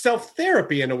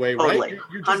self-therapy in a way, totally. Right?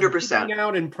 You're 100%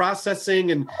 out and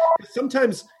processing, and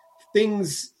sometimes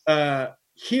things,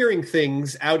 hearing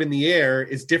things out in the air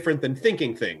is different than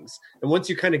thinking things. And once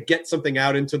you kind of get something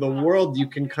out into the world, you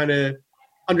can kind of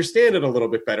understand it a little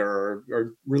bit better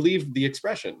or relieve the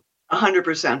expression.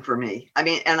 100% for me. I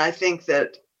mean, and I think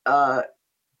that, I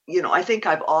think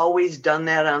I've always done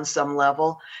that on some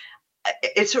level.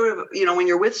 it's sort of, when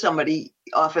you're with somebody,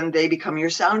 often they become your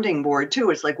sounding board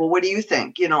too. It's like, well, what do you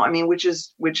think? Which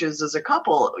is as a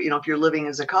couple, if you're living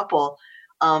as a couple,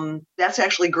 that's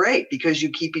actually great because you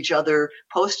keep each other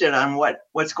posted on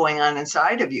what's going on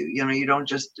inside of you. You don't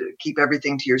just keep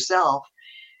everything to yourself.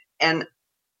 And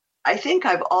I think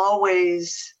I've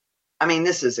always,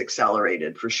 this is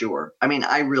accelerated for sure.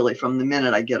 I really, from the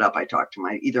minute I get up, I talk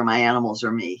to either my animals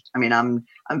or me. I'm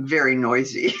very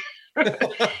noisy.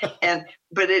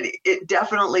 But it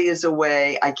definitely is a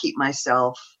way I keep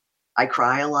myself. I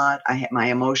cry a lot. My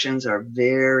emotions are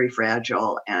very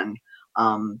fragile, and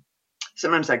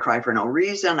sometimes I cry for no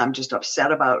reason. I'm just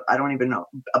upset I don't even know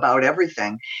about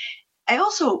everything. I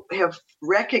also have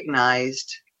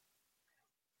recognized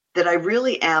that I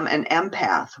really am an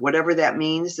empath, whatever that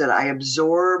means, that I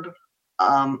absorb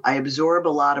a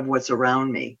lot of what's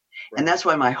around me. And that's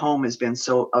why my home has been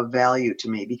so of value to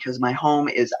me, because my home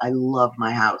I love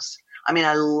my house.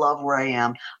 I love where I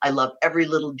am. I love every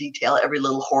little detail, every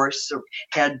little horse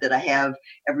head that I have,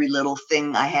 every little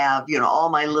thing I have, all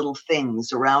my little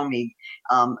things around me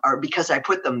are because I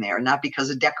put them there, not because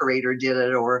a decorator did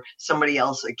it or somebody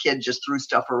else, a kid just threw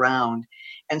stuff around.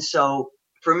 And so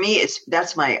for me,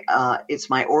 it's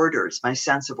my order. It's my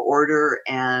sense of order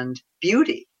and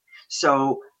beauty.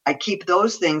 So I keep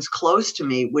those things close to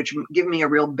me, which give me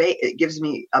it gives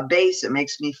me a base. It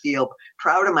makes me feel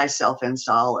proud of myself and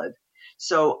solid.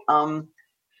 So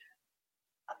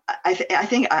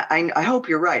I hope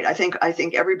you're right. I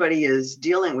think everybody is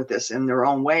dealing with this in their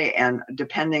own way, and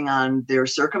depending on their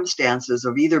circumstances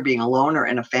of either being alone or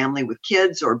in a family with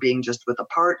kids, or being just with a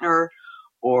partner,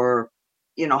 or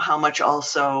how much.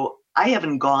 Also, I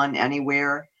haven't gone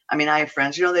anywhere. I have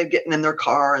friends, they get in their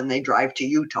car and they drive to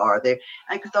Utah.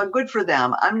 I thought, good for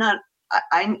them. I'm not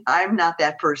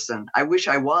that person. I wish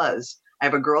I was. I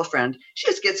have a girlfriend. She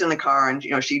just gets in the car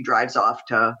and, she drives off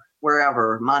to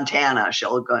wherever, Montana.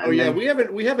 She'll go.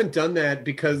 We haven't done that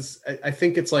because I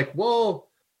think it's like, well,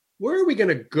 where are we going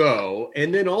to go?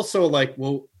 And then also like,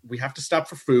 well, we have to stop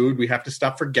for food. We have to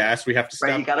stop for gas. We have to stop.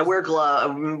 Right, you got to wear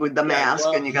gloves with the mask,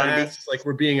 and you got to be like,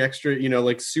 we're being extra,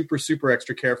 like super, super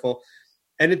extra careful.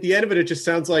 And at the end of it, it just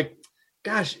sounds like,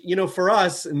 gosh, for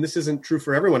us, and this isn't true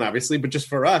for everyone, obviously, but just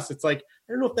for us, it's like,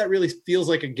 I don't know if that really feels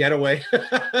like a getaway.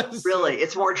 Really,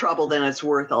 it's more trouble than it's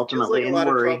worth ultimately. It's like a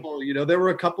lot worry. Of trouble. There were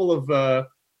a couple of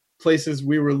places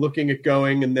we were looking at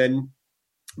going,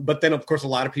 but then of course a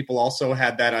lot of people also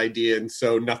had that idea, and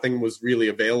so nothing was really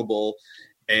available.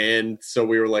 And so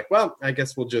we were like, well, I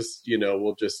guess we'll just,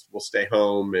 we'll stay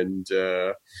home, and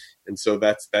so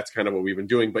that's kind of what we've been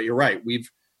doing. But you're right, we've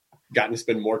gotten to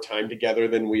spend more time together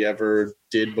than we ever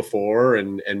did before,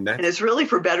 and it's really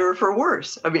for better or for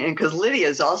worse. Because Lydia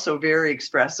is also very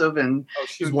expressive, and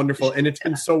she's wonderful, and it's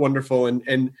been so wonderful,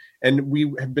 and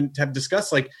we have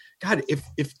discussed, like, God,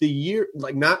 if the year,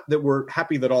 like, not that we're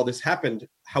happy that all this happened,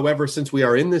 however, since we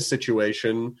are in this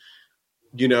situation,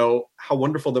 how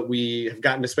wonderful that we have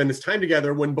gotten to spend this time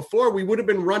together, when before we would have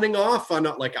been running off on,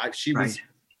 like, she was right.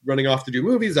 Running off to do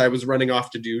movies, I was running off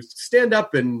to do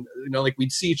stand-up, and like,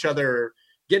 we'd see each other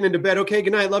getting into bed, okay,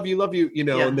 good night, love you,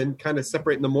 yeah. And then kind of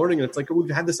separate in the morning, and it's like,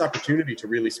 we've had this opportunity to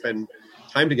really spend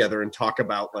time together and talk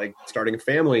about, like, starting a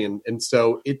family, and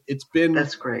so it's been,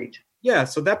 that's great. Yeah,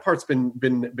 so that part's been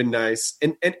nice,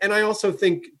 and I also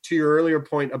think, to your earlier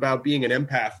point about being an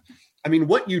empath,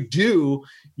 what you do,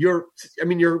 you're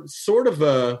sort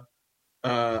of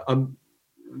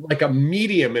like a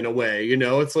medium in a way,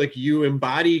 it's like you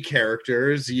embody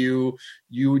characters, you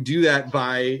do that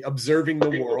by observing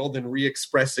the world and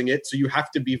re-expressing it. So you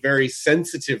have to be very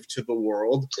sensitive to the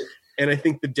world. And I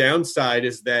think the downside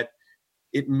is that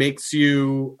it makes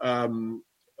you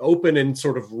open and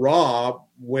sort of raw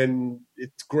when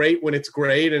it's great,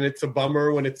 and it's a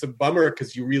bummer when it's a bummer,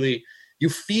 because you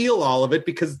feel all of it,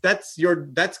 because that's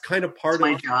kind of part of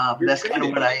my job. That's kind of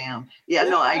what I am. Yeah,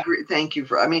 no, I agree. Thank you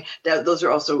for, those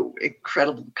are also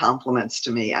incredible compliments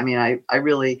to me. I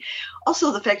really,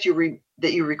 also the fact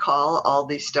that you recall all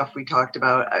the stuff we talked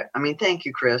about. Thank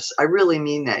you, Chris. I really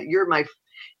mean that. You're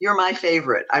my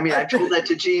favorite. I told that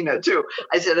to Gina too.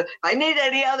 I said,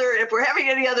 if we're having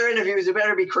any other interviews, it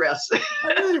better be Chris.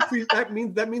 That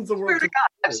means the world.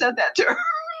 I've said that to her.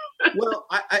 Well,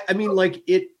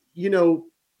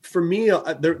 for me,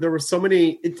 there were so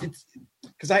many, it's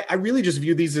because I really just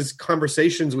view these as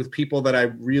conversations with people that I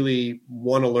really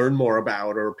want to learn more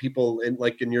about, or people in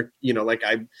your, like,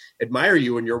 I admire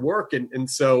you and your work. And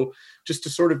so just to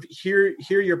sort of hear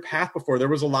your path before, there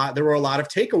were a lot of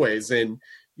takeaways, and,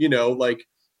 like,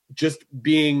 just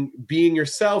being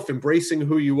yourself, embracing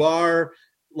who you are,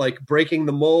 like breaking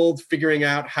the mold, figuring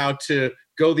out how to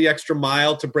go the extra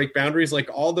mile to break boundaries, like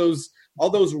all those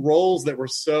roles that were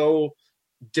so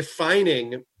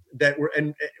defining, that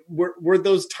were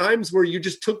those times where you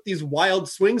just took these wild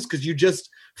swings because you just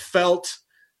felt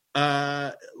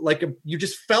you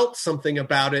just felt something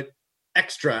about it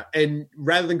extra, and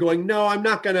rather than going, no, I'm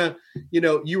not gonna,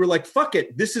 you were like, fuck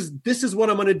it, this is what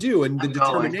I'm gonna do, and the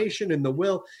determination and the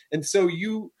will, and so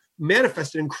you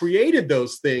manifested and created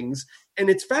those things. And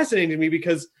it's fascinating to me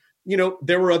because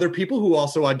there were other people who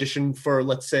also auditioned for,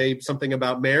 let's say, something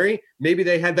about Mary. Maybe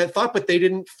they had that thought, but they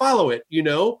didn't follow it,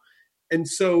 and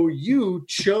so you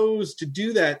chose to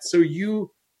do that. So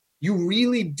you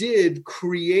really did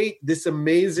create this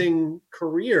amazing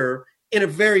career in a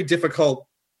very difficult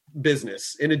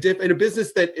business, in a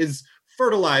business that is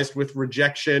fertilized with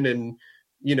rejection and,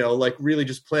 really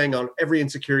just playing on every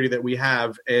insecurity that we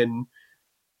have. And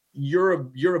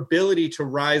your ability to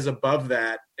rise above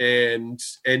that and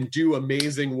do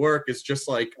amazing work is just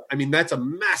like, that's a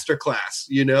masterclass,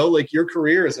 like your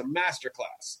career is a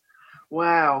masterclass.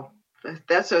 Wow.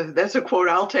 That's a quote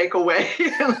I'll take away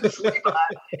and sleep on.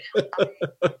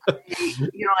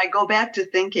 I go back to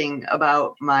thinking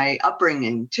about my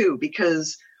upbringing too,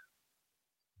 because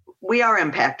we are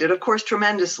impacted, of course,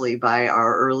 tremendously by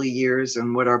our early years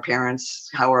and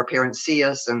how our parents see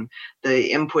us and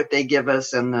the input they give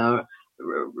us and the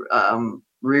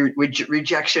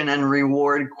rejection and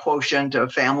reward quotient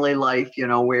of family life,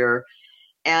 I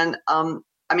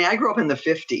grew up in the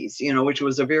 50s, which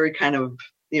was a very kind of,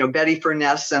 Betty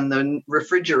Furness and the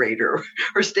refrigerator,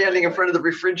 or standing in front of the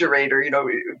refrigerator,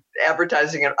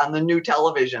 advertising it on the new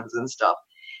televisions and stuff.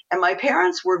 And my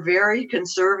parents were very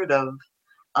conservative,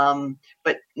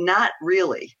 but not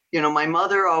really. My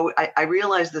mother, I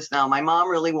realize this now, my mom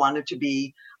really wanted to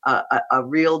be a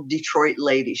real Detroit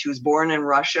lady. She was born in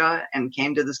Russia and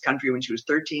came to this country when she was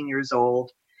 13 years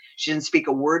old. She didn't speak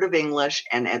a word of English,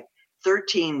 and at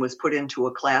 13 was put into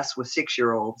a class with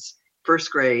 6-year-olds,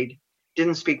 first grade.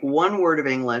 Didn't speak one word of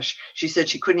English. She said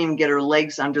she couldn't even get her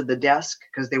legs under the desk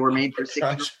because they were made for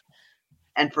 6-year-olds.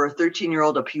 And for a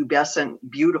 13-year-old, a pubescent,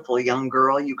 beautiful young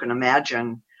girl, you can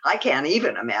imagine. I can't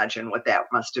even imagine what that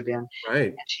must have been. Right.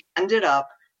 And she ended up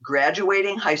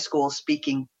graduating high school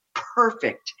speaking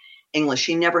perfect English.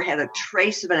 She never had a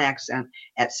trace of an accent.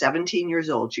 At 17 years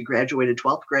old, she graduated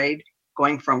 12th grade,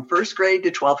 going from first grade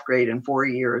to 12th grade in 4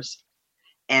 years.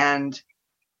 And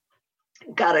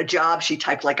got a job. She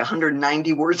typed like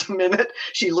 190 words a minute.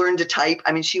 She learned to type.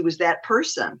 She was that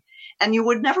person. And you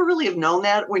would never really have known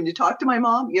that when you talk to my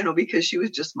mom, because she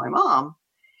was just my mom.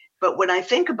 But when I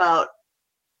think about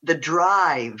the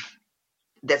drive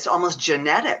that's almost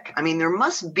genetic, there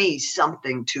must be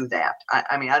something to that.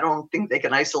 I don't think they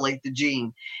can isolate the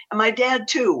gene. And my dad,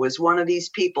 too, was one of these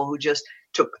people who just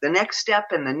took the next step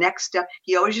and the next step.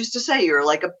 He always used to say, you're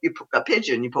like a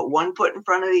pigeon. You put one foot in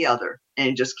front of the other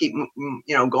and just keep,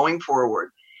 going forward.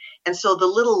 And so the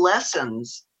little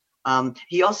lessons,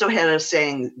 he also had a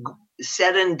saying,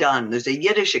 said and done. There's a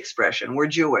Yiddish expression. We're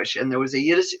Jewish. And there was a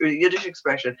Yiddish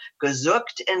expression,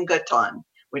 gezucht and getan,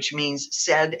 which means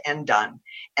said and done.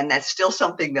 And that's still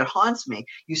something that haunts me.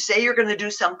 You say you're going to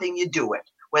do something, you do it.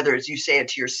 Whether it's you say it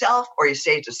to yourself or you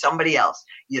say it to somebody else.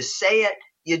 You say it,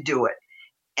 you do it.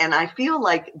 And I feel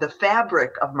like the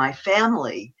fabric of my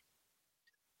family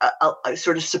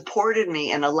sort of supported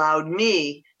me and allowed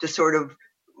me to sort of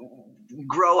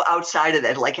grow outside of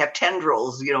that, like have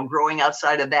tendrils, growing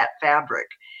outside of that fabric.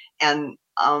 And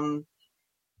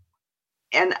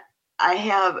I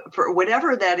have, for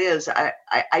whatever that is,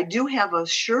 I do have a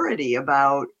surety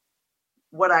about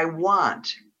what I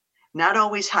want, not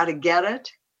always how to get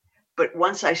it, but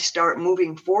once I start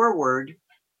moving forward,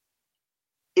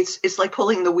 it's like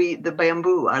pulling the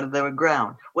bamboo out of the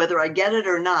ground. Whether I get it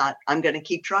or not, I'm going to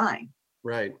keep trying.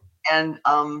 Right. And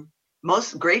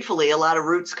most gratefully, a lot of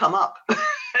roots come up.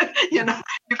 You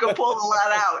can pull a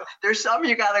lot out. There's some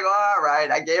you got to go, all right,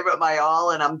 I gave it my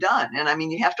all and I'm done.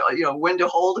 And you have to, when to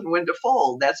hold and when to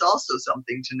fold. That's also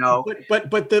something to know.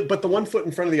 But the one foot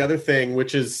in front of the other thing,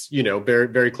 which is, very,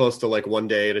 very close to like one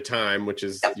day at a time, which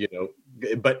is, yep.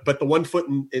 But the one foot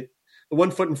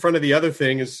in front of the other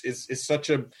thing is such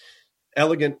a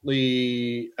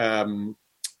elegantly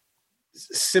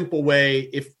simple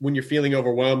way, when you're feeling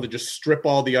overwhelmed, to just strip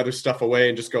all the other stuff away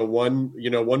and just go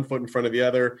one foot in front of the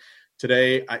other.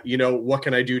 Today, what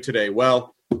can I do today?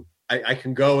 Well, I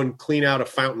can go and clean out a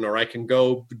fountain, or I can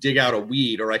go dig out a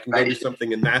weed, or I can go do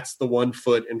something, and that's the one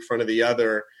foot in front of the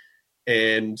other.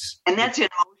 And that's in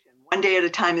motion. One day at a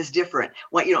time is different.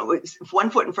 One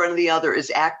foot in front of the other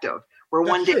is active, where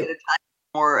one day at a time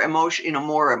more emotion,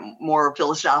 more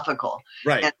philosophical.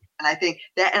 Right. And I think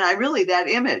that, and I really, that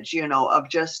image, of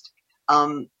just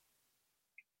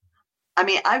I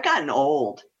mean, I've gotten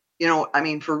old, you know, I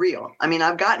mean, for real. I mean,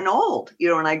 I've gotten old, you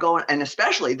know, and I go, and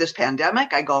especially this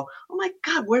pandemic, I go, oh my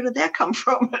God, where did that come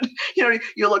from? And, you know,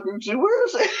 you're looking, where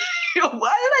is it? You know,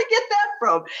 why did I get that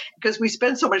from? Because we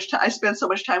spend so much time, I spend so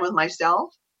much time with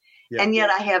myself. Yeah. And yet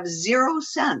I have zero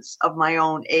sense of my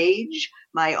own age,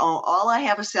 all I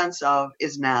have a sense of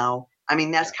is now. I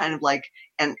mean, that's kind of like,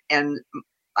 and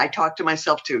I talk to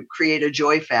myself to create a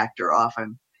joy factor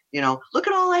often. You know, look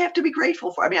at all I have to be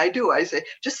grateful for. I mean, I do. I say,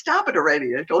 just stop it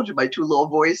already. I told you my two little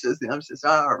voices. And I'm just,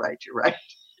 all right, you're right.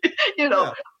 You know,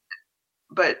 yeah.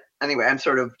 But anyway, I'm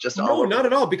sort of just No, not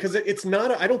at all, because it's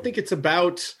not, I don't think it's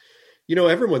about, you know,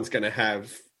 everyone's going to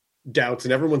have doubts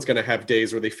and everyone's going to have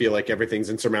days where they feel like everything's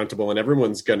insurmountable, and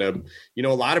everyone's going to, you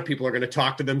know, a lot of people are going to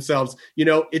talk to themselves. You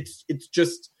know, it's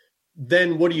just,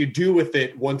 then what do you do with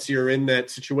it once you're in that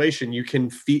situation? You can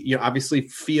obviously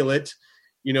feel it.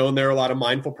 You know, and there are a lot of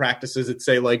mindful practices that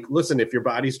say, like, listen, if your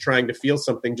body's trying to feel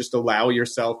something, just allow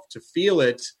yourself to feel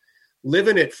it, live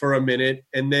in it for a minute,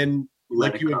 and then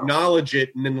acknowledge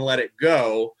it and then let it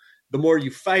go. The more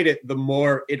you fight it, the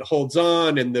more it holds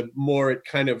on, and the more it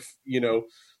kind of, you know,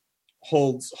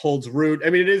 holds root.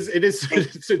 I mean,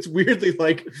 it's weirdly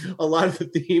like a lot of the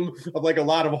theme of like a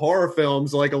lot of horror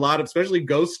films, like a lot of, especially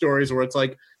ghost stories, where it's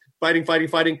like,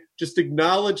 fighting, just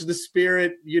acknowledge the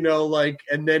spirit, you know, like,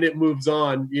 and then it moves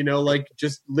on, you know, like,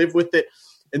 just live with it.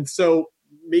 And so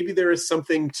maybe there is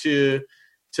something to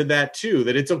that too,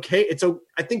 that it's okay.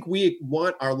 I think we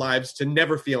want our lives to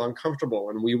never feel uncomfortable,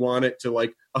 and we want it to,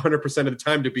 like, 100% of the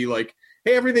time to be like,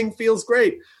 hey, everything feels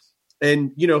great.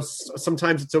 And, you know,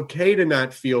 sometimes it's okay to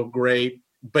not feel great,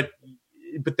 but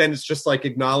then it's just like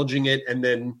acknowledging it and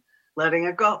then letting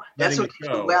it go. That's what you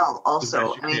do well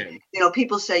also. I mean, you know,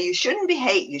 people say you shouldn't be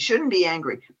hate, you shouldn't be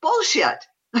angry. Bullshit.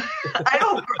 I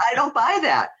don't buy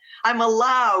that. I'm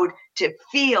allowed to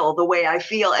feel the way I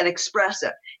feel and express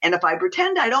it. And if I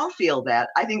pretend I don't feel that,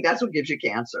 I think that's what gives you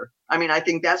cancer. I mean, I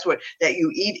think that's that you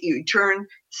eat, you turn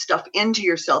stuff into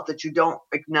yourself that you don't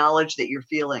acknowledge that you're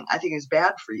feeling, I think is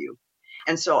bad for you.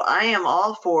 And so I am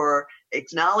all for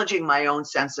acknowledging my own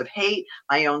sense of hate,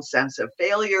 my own sense of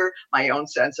failure, my own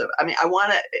sense of, I mean,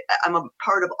 I'm a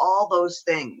part of all those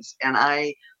things. And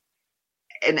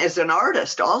as an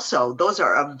artist also, those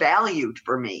are valued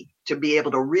for me to be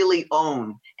able to really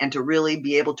own and to really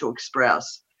be able to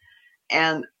express.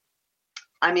 And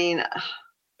I mean,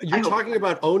 you're talking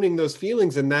about owning those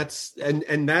feelings, and that's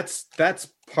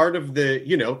part of the,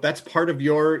 you know, that's part of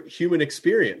your human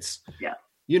experience. Yeah.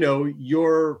 You know,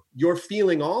 you're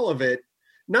feeling all of it,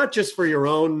 not just for your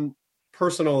own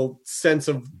personal sense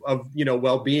of, you know,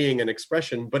 well-being and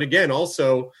expression, but again,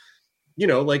 also, you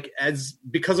know, like,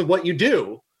 because of what you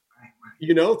do,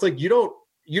 you know, it's like, you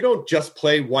don't just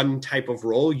play one type of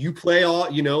role, you play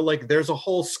all, you know, like, there's a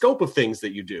whole scope of things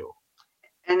that you do.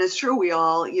 And it's true, we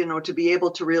all, you know, to be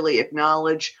able to really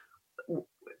acknowledge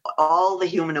all the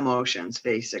human emotions,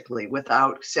 basically,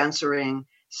 without censoring,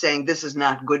 saying this is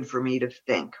not good for me to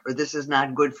think, or this is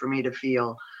not good for me to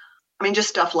feel. I mean, just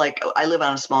stuff like, I live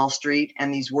on a small street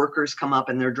and these workers come up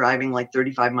and they're driving like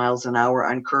 35 miles an hour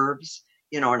on curbs,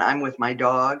 you know, and I'm with my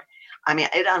dog. I mean,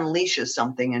 it unleashes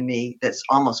something in me that's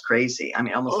almost crazy. I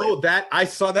mean, almost. I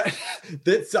saw that.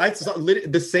 I saw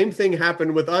the same thing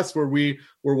happen with us, where we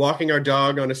were walking our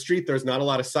dog on a street. There's not a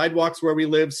lot of sidewalks where we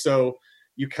live, so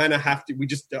you kind of have to, we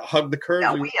just hug the curb.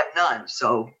 Yeah, we have none.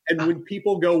 So, and when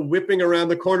people go whipping around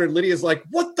the corner, Lydia's like,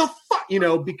 what the fuck? You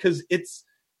know, because it's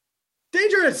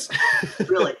dangerous.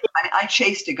 Really. I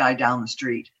chased a guy down the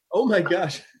street. Oh my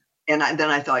gosh. And then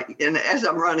I thought, and as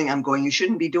I'm running, I'm going, you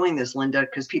shouldn't be doing this, Linda,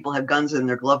 because people have guns in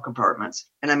their glove compartments.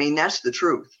 And I mean, that's the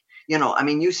truth. You know, I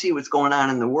mean, you see what's going on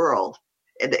in the world.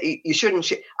 You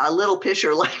shouldn't, a little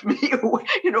pisher like me,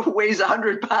 you know, who weighs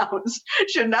 100 pounds,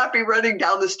 should not be running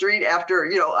down the street after,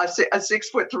 you know, a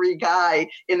 6'3" guy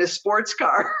in a sports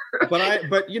car. But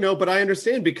I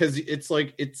understand, because it's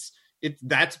like,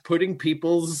 that's putting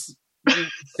people's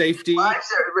safety.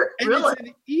 Really? It's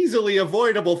an easily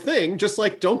avoidable thing. Just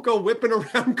like, don't go whipping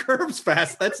around curbs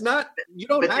fast. That's not, you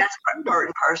don't but have that's part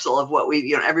and parcel of what we,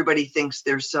 you know, everybody thinks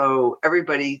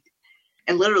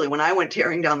and literally when I went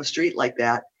tearing down the street like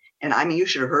that, and I mean, you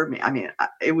should have heard me. I mean,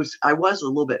 I was a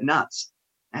little bit nuts.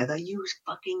 I thought, you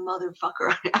fucking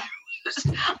motherfucker.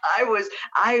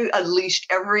 I unleashed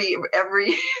every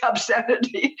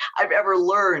obscenity I've ever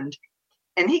learned.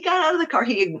 And he got out of the car.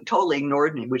 He totally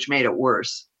ignored me, which made it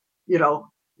worse, you know?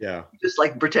 Yeah. Just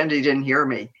like pretended he didn't hear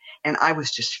me. And I was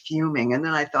just fuming. And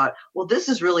then I thought, well, this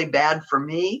is really bad for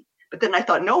me. But then I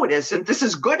thought, no, it isn't. This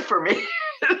is good for me.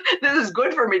 This is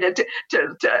good for me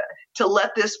to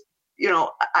let this,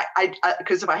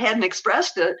 because if I hadn't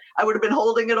expressed it, I would have been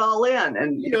holding it all in.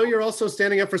 And you're also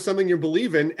standing up for something you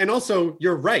believe in, and also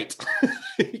you're right.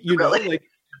 Really?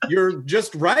 You're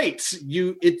just right.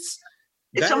 It's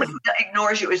someone who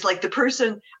ignores you. It's like the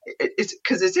person. It's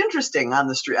because it's interesting on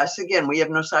the street. Again, we have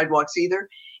no sidewalks either.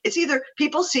 It's either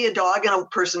people see a dog and a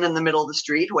person in the middle of the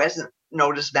street who hasn't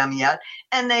noticed them yet,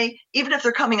 and they, even if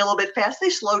they're coming a little bit fast,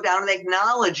 they slow down and they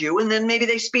acknowledge you, and then maybe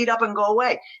they speed up and go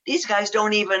away. These guys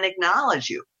don't even acknowledge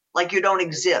you, like you don't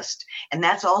exist, and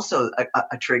that's also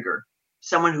a trigger.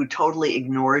 Someone who totally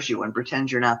ignores you and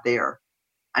pretends you're not there.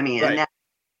 I mean, right.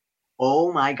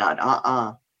 Oh my God,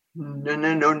 no.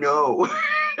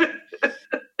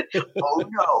 Oh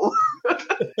no.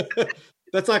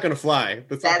 That's not going to fly.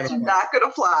 That's not going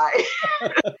to fly.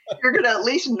 You're going to at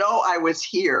least know I was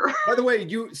here. By the way,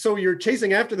 you're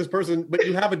chasing after this person, but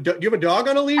you have a dog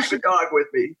on a leash? I have a dog with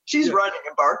me. She's running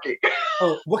and barking.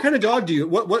 Oh, what kind of dog do you?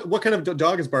 What kind of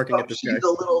dog is barking at this guy? She's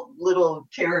a little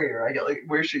terrier.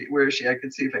 Where is she? I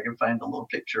can see if I can find a little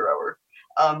picture of her.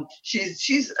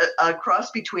 She's a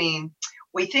cross between.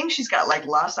 We think she's got like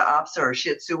Lhasa Apso or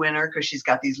Shih Tzu in her because she's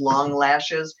got these long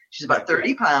lashes. She's about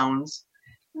 30 pounds.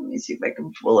 Let me see if I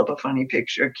can pull up a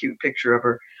cute picture of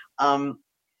her.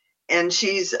 And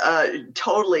she's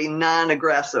totally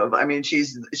non-aggressive. I mean, she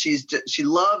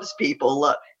loves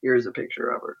people. Here's a picture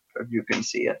of her, if you can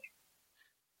see it.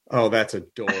 Oh, that's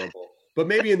adorable. But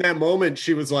maybe in that moment,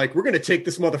 she was like, we're going to take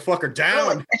this motherfucker down.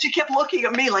 Really? And she kept looking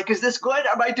at me like, is this good?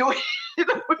 Am I doing it?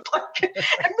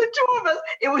 And the two of us,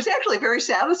 it was actually very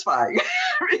satisfying.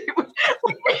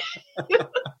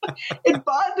 It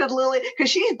bonded Lily because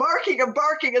she's barking,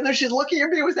 and then she's looking at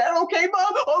me. Was that okay,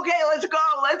 Mom? Okay, let's go.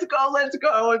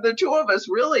 And the two of us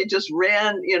really just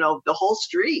ran, the whole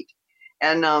street.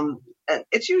 And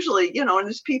it's usually, and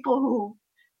there's people who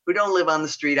don't live on the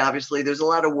street, obviously. There's a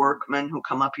lot of workmen who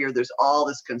come up here. There's all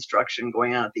this construction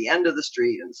going on at the end of the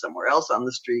street and somewhere else on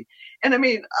the street. And I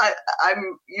mean,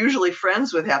 I'm usually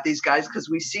friends with half these guys because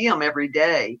we see them every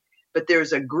day. But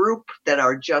there's a group that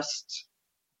are just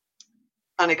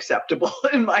unacceptable,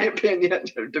 in my opinion,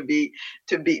 to be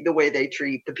the way they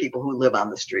treat the people who live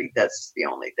on the street. That's the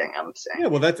only thing I'm saying. Yeah,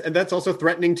 well, that's also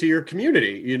threatening to your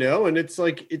community, and it's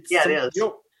like it is.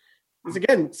 Because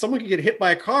again, someone could get hit by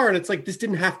a car, and it's like this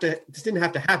didn't have to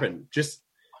happen. Just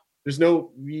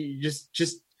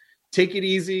take it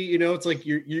easy. It's like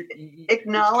you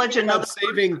acknowledge another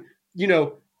saving.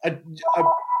 A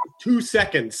 2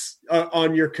 seconds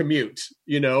on your commute.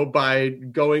 By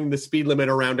going the speed limit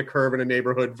around a curve in a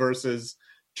neighborhood versus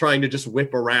trying to just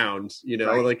whip around.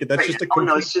 Right. Like that's just a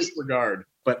complete disregard.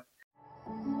 But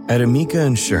at Amica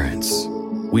Insurance,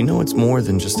 we know it's more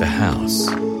than just a house.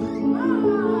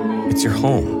 It's your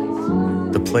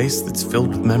home, the place that's filled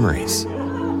with memories.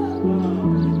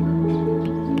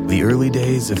 The early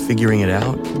days of figuring it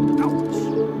out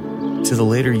to the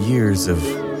later years of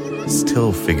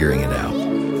still figuring it out.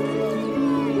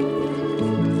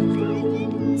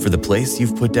 For the place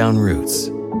you've put down roots,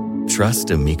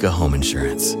 trust Amica Home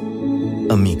Insurance.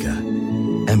 Amica,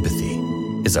 empathy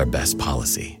is our best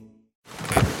policy.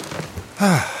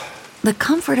 The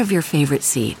comfort of your favorite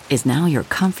seat is now your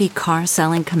comfy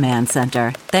car-selling command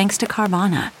center, thanks to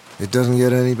Carvana. It doesn't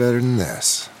get any better than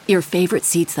this. Your favorite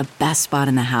seat's the best spot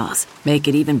in the house. Make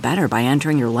it even better by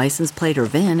entering your license plate or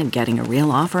VIN and getting a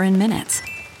real offer in minutes.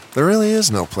 There really is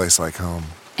no place like home.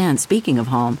 And speaking of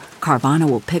home, Carvana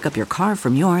will pick up your car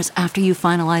from yours after you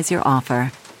finalize your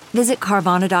offer. Visit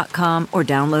Carvana.com or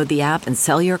download the app and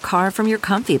sell your car from your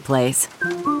comfy place.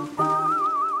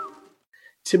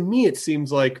 To me, it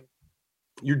seems like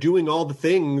you're doing all the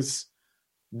things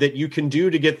that you can do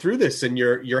to get through this, and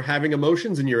you're having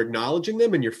emotions and you're acknowledging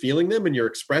them and you're feeling them and you're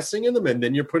expressing them, and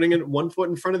then you're putting it one foot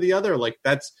in front of the other. Like,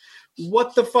 that's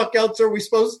what the fuck else are we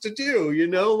supposed to do?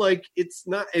 Like, it's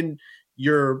not, and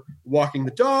you're walking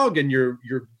the dog and you're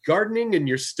gardening and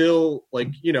you're still like,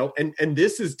 and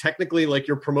this is technically like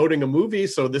you're promoting a movie.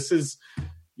 So this is,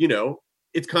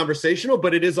 it's conversational,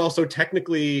 but it is also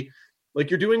technically like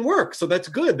you're doing work. So that's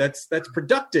good. That's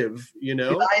productive,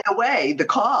 By the way, The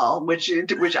Call, which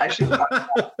I should talk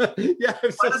about. Yeah,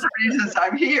 one of the reasons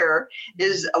I'm here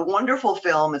is a wonderful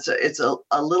film. It's a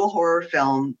little horror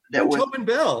film that was Tobin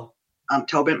Bell.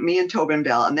 Me and Tobin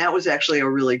Bell. And that was actually a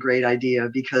really great idea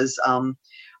because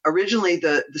originally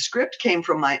the script came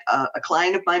from a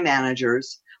client of my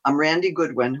manager's, Randy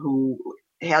Goodwin, who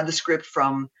had the script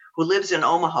who lives in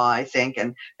Omaha, I think,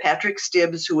 and Patrick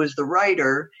Stibbs, who was the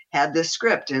writer, had this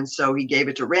script. And so he gave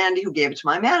it to Randy, who gave it to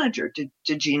my manager,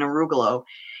 to Gina Rugolo.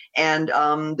 And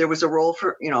there was a role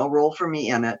for me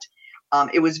in it.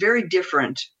 It was very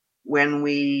different when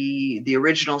the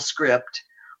original script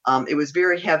It was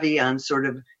very heavy on sort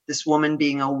of this woman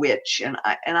being a witch. And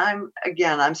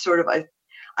I'm sort of,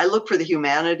 I look for the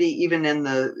humanity even in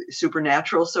the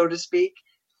supernatural, so to speak.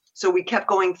 So we kept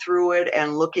going through it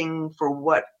and looking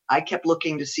for I kept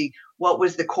looking to see what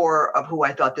was the core of who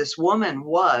I thought this woman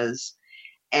was.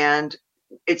 And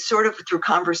it's sort of through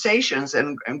conversations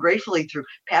and gratefully through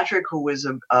Patrick, who was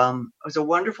a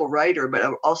wonderful writer, but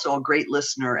also a great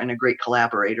listener and a great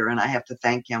collaborator. And I have to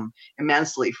thank him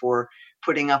immensely for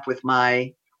putting up with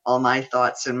all my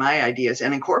thoughts and my ideas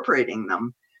and incorporating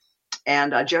them.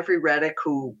 And Jeffrey Reddick,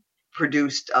 who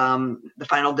produced the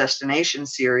Final Destination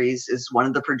series, is one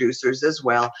of the producers as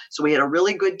well. So we had a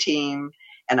really good team.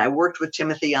 And I worked with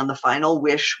Timothy on The Final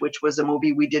Wish, which was a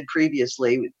movie we did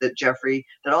previously that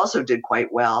also did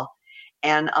quite well.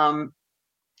 And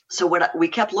so what I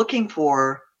kept looking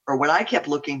for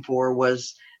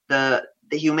was the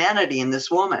humanity in this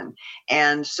woman.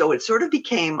 And so it sort of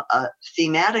became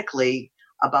thematically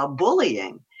about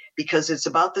bullying, because it's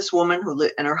about this woman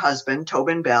and her husband,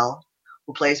 Tobin Bell,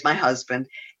 who plays my husband.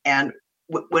 And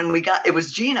when it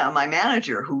was Gina, my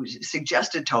manager, who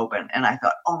suggested Tobin. And I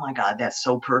thought, oh my God, that's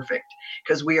so perfect.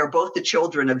 Because we are both the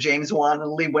children of James Wan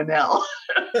and Leigh Whannell.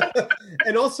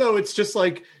 And also it's just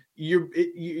like,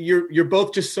 you're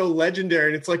both just so legendary.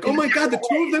 And it's like, oh my God, the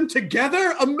two of them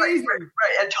together? Amazing.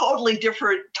 Right. And totally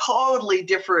different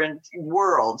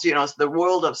worlds. So the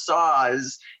world of Saw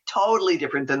is totally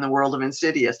different than the world of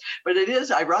Insidious. But it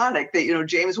is ironic that,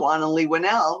 James Wan and Leigh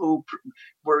Whannell, who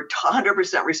were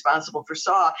 100% responsible for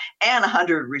Saw and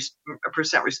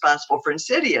 100% responsible for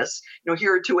Insidious,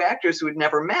 here are two actors who had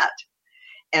never met.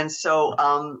 And so,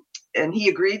 and he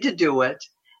agreed to do it.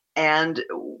 And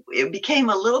it became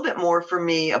a little bit more for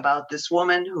me about this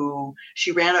woman who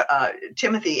she ran.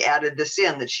 Timothy added this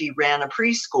in, that she ran a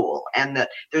preschool, and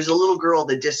that there's a little girl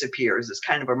that disappears. It's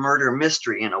kind of a murder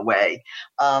mystery in a way.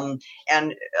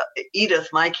 And Edith,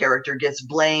 my character, gets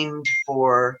blamed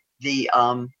for these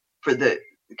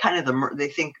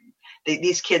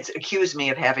kids accuse me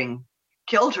of having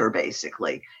killed her,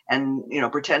 basically, and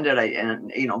pretended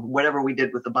whatever we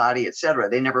did with the body, etc.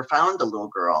 They never found the little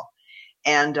girl.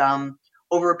 And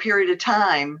over a period of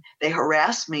time, they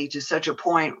harassed me to such a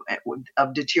point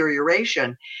of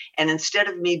deterioration. And instead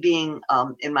of me being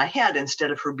in my head,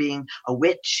 instead of her being a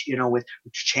witch, with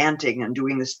chanting and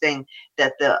doing this thing,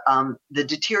 that the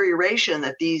deterioration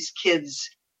that these kids,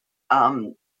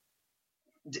 the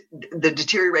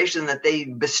deterioration that they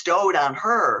bestowed on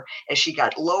her as she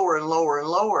got lower and lower and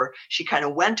lower, she kind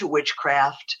of went to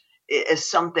witchcraft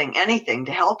as anything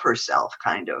to help herself,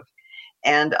 kind of.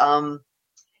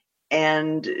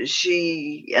 And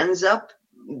she ends up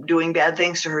doing bad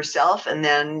things to herself, and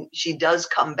then she does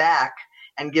come back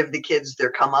and give the kids their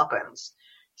comeuppance.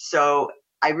 So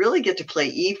I really get to play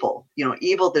evil,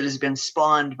 evil that has been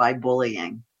spawned by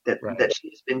bullying, that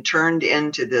she's been turned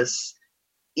into this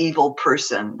evil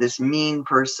person, this mean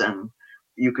person.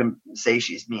 You can say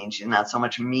she's mean. She's not so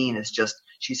much mean as just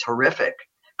she's horrific,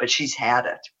 but she's had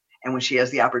it. And when she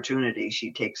has the opportunity,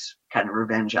 she takes kind of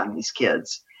revenge on these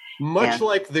kids. Much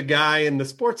like the guy in the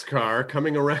sports car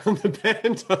coming around the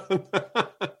bend. Not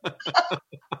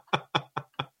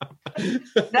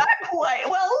quite.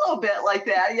 Well, a little bit like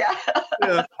that, yeah.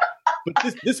 Yeah.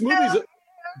 But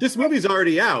this movie's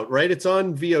already out, right? It's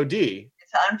on VOD.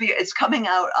 It's coming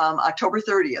out October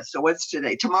 30th. So what's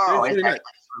today? Tomorrow.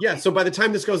 Yeah. So by the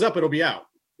time this goes up, it'll be out.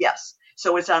 Yes.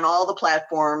 So it's on all the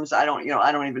platforms. I don't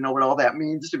even know what all that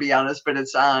means, to be honest, but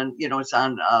it's on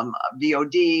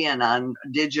VOD and on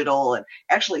digital. And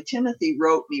actually, Timothy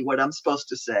wrote me what I'm supposed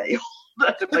to say.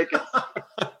 If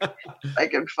I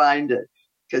can find it,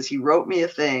 because he wrote me a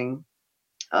thing.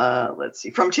 Let's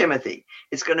see, from Timothy.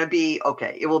 It's going to be,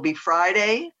 it will be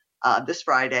Friday, this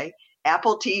Friday,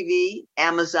 Apple TV,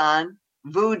 Amazon,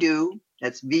 Vudu,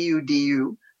 that's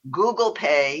VUDU, Google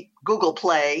Play,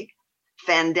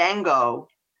 Fandango,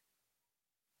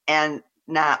 and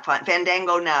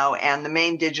Fandango Now, and the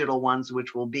main digital ones,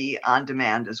 which will be on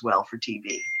demand as well for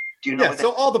TV. Do you know? Yeah,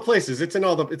 so all the places. It's in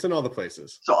all the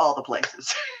places. So all the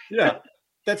places. Yeah,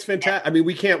 that's fantastic. I mean,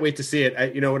 we can't wait to see it.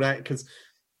 Because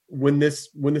when this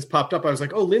popped up, I was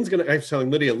like, I was telling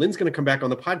Lydia, Lynn's gonna come back on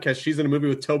the podcast. She's in a movie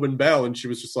with Tobin Bell, and she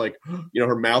was just like,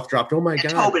 her mouth dropped. Oh my God.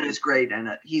 Tobin is great in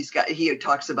it. He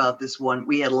talks about this one.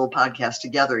 We had a little podcast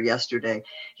together yesterday.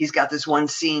 He's got this one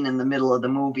scene in the middle of the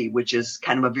movie, which is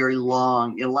kind of a very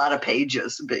long, a lot of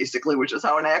pages, basically, which is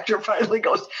how an actor finally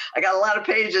goes, I got a lot of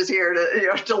pages here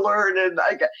to learn, and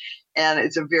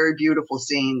it's a very beautiful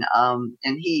scene.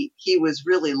 And he was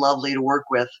really lovely to work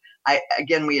with.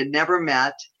 We had never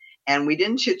met. And we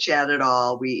didn't chit chat at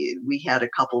all. We had a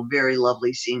couple very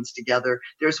lovely scenes together.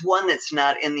 There's one that's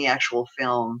not in the actual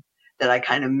film that I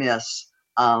kind of miss.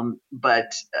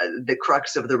 But the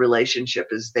crux of the relationship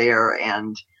is there.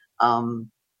 And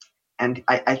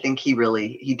I think he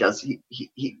really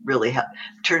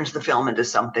turns the film into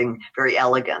something very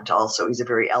elegant. Also, he's a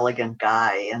very elegant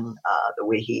guy, and the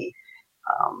way he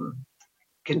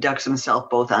conducts himself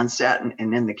both on set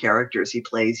and in the characters he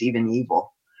plays, even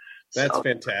evil. That's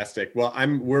fantastic. Well,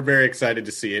 we're very excited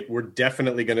to see it. We're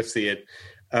definitely going to see it.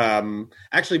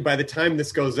 Actually, by the time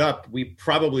this goes up, we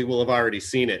probably will have already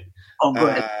seen it. Oh,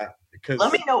 good.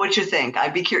 Let me know what you think.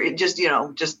 I'd be curious.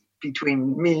 Just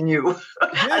between me and you.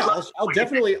 Yeah,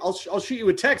 I'll shoot you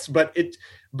a text, but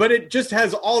it just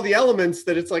has all the elements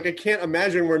that it's like I can't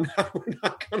imagine we're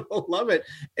not going to love it.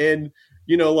 And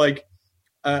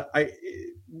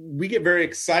we get very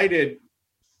excited.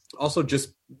 Also,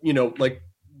 just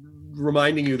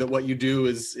reminding you that what you do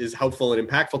is helpful and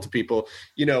impactful to people,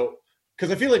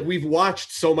 because I feel like we've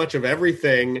watched so much of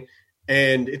everything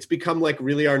and it's become like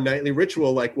really our nightly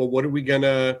ritual. Like, well, what are we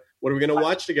gonna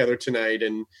watch together tonight?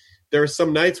 And there are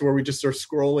some nights where we just are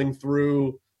scrolling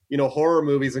through, horror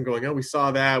movies and going, oh, we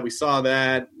saw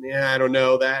that. Yeah, I don't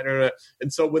know that.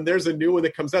 And so when there's a new one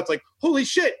that comes out, it's like, holy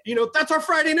shit, that's our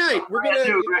Friday night. We're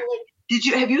going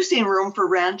to, have you seen Room for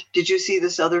Rent? Did you see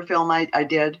this other film I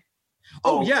did?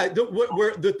 Oh yeah,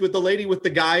 with the lady with the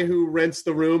guy who rents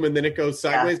the room and then it goes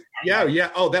sideways. Yeah.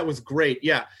 Oh, that was great.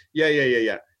 Yeah.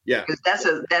 Because that's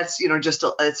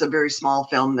it's a very small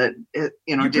film that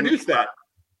you produced that.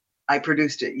 I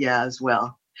produced it, as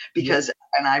well. Because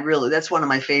and that's one of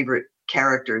my favorite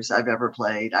characters I've ever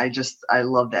played. I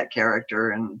love that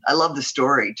character and I love the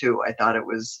story too. I thought it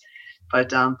was.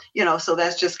 But, so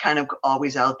that's just kind of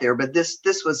always out there. But this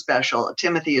was special.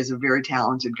 Timothy is a very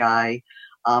talented guy.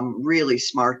 Really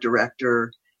smart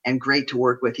director and great to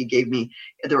work with.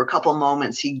 There were a couple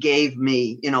moments he gave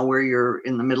me, where you're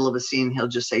in the middle of a scene, he'll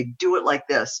just say, do it like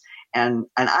this. And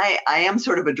I am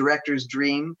sort of a director's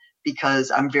dream because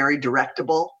I'm very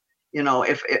directable.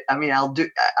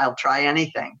 I'll try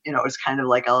anything, it's kind of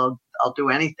like, I'll do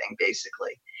anything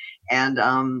basically. And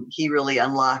he really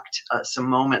unlocked some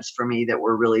moments for me that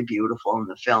were really beautiful in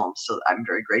the film. So I'm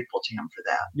very grateful to him for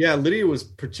that. Yeah, Lydia was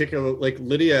particular, like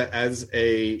Lydia as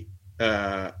a,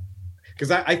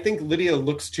 because I think Lydia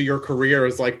looks to your career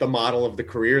as like the model of the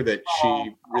career that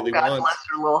she really God wants. Bless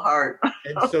her little heart.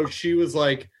 And so she was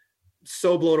like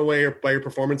so blown away by your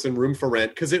performance in Room for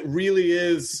Rent, because it really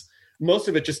is. Most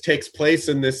of it just takes place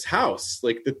in this house,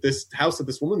 this house that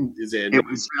this woman is in. It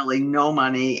was really no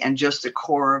money and just a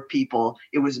core of people.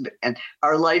 And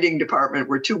our lighting department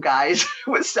were two guys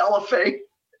with cellophane.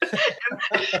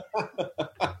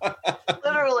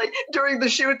 Literally, during the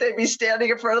shoot, they'd be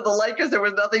standing in front of the light because there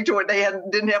was nothing to it. They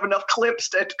didn't have enough clips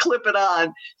to clip it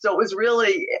on. So it was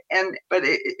really, but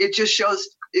it just shows,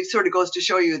 it sort of goes to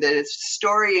show you that it's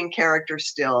story and character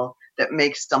still that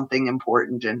makes something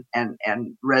important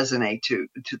and resonate to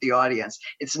the audience.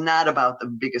 It's not about the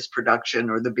biggest production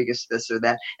or the biggest this or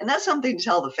that. And that's something to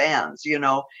tell the fans, you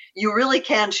really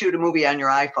can shoot a movie on your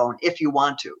iPhone if you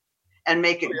want to and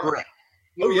make it great.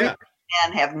 You really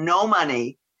can have no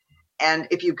money. And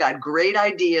if you've got great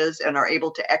ideas and are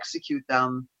able to execute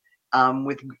them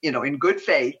with, in good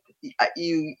faith,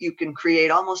 you can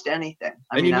create almost anything.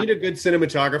 You need a good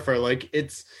cinematographer. Like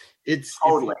it's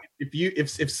totally.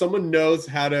 If someone knows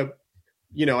how to,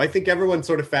 I think everyone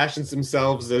sort of fashions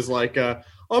themselves as like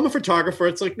I'm a photographer.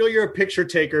 It's like, no, you're a picture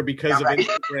taker because of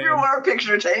Instagram. You are a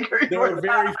picture taker. They're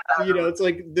very, it's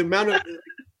like the amount of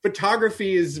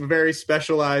photography is very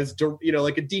specialized.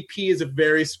 Like a DP is a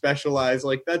very specialized.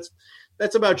 Like that's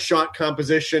about shot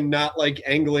composition, not like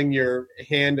angling your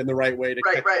hand in the right way to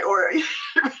right. Or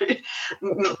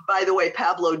by the way,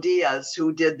 Pablo Diaz,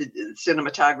 who did the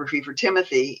cinematography for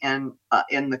Timothy and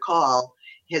in The Call,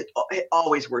 he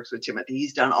always works with Timothy.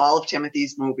 He's done all of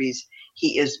Timothy's movies.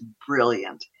 He is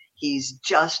brilliant. He's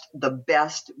just the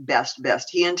best.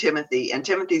 He and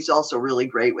Timothy's also really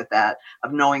great with that,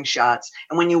 of knowing shots.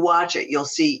 And when you watch it, you'll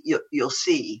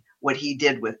see what he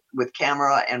did with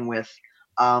camera and with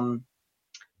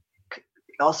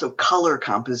also color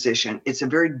composition. It's a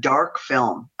very dark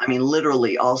film. I mean,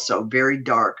 literally also very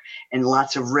dark and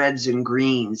lots of reds and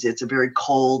greens. It's a very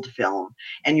cold film.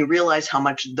 And you realize how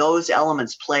much those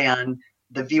elements play on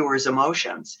the viewer's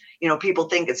emotions. People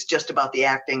think it's just about the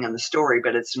acting and the story,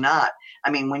 but it's not. I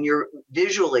mean, when you're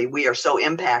visually, we are so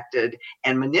impacted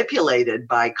and manipulated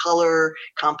by color,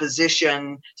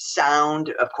 composition, sound.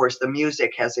 Of course, the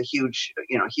music has a huge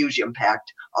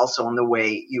impact also on the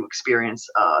way you experience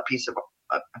a piece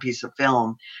of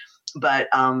film. But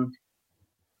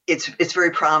it's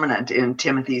very prominent in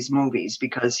Timothy's movies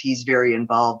because he's very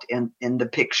involved in the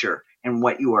picture and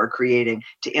what you are creating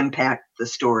to impact the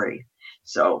story.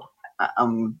 So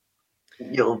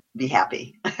you'll be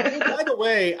happy. By the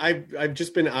way, I've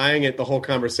just been eyeing it the whole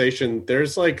conversation.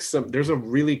 There's there's a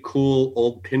really cool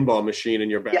old pinball machine in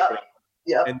your background.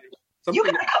 Yep. And you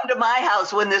gotta come to my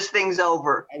house when this thing's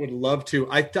over. I would love to.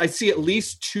 I see at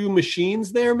least 2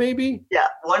 machines there, maybe. Yeah,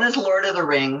 one is Lord of the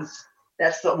Rings.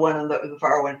 That's the one in the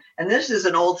far one. And this is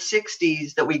an old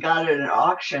 60s that we got at an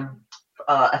auction,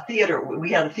 a theater.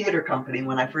 We had a theater company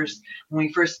when I first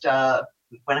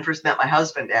met my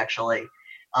husband, actually.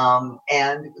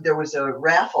 And there was a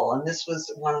raffle, and this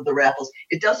was one of the raffles.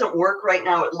 It doesn't work right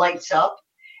now. It lights up.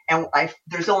 And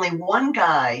there's only one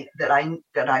guy that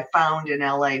I found in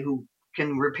LA who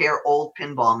can repair old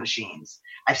pinball machines.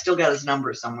 I've still got his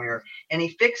number somewhere, and he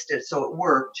fixed it so it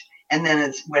worked. And then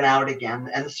it went out again.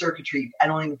 And the circuitry, I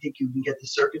don't even think you can get the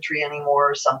circuitry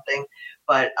anymore or something.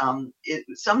 But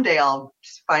someday I'll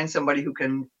find somebody who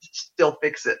can still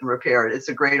fix it and repair it. It's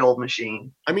a great old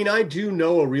machine. I mean, I do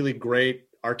know a really great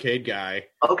arcade guy.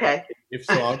 Okay. If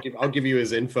so, I'll give you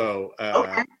his info.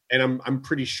 Okay. And I'm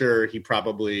pretty sure he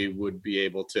probably would be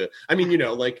able to. I mean,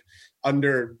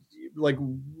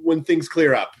 when things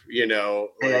clear up,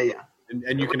 Yeah.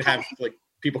 And you can have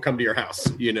people come to your house,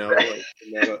 okay,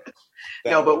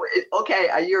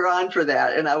 you're on for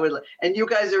that, and you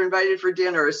guys are invited for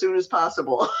dinner as soon as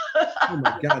possible. Oh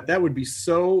my God, that would be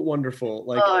so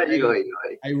wonderful.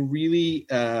 I really,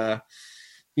 I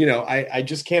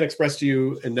just can't express to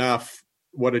you enough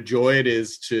what a joy it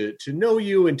is to know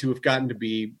you and to have gotten to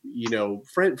be,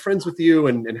 friends with you,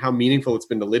 and how meaningful it's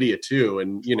been to Lydia too.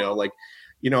 And,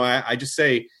 I just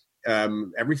say,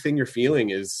 everything you're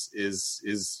feeling is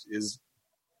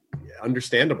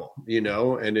understandable,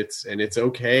 and it's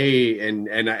okay. And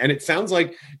it sounds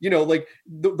like,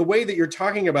 the way that you're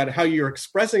talking about how you're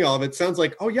expressing all of it sounds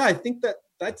like, oh yeah, I think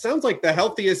that sounds like the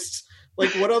healthiest.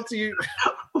 Like, what else do you?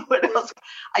 What else?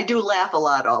 I do laugh a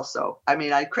lot also. I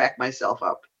mean, I crack myself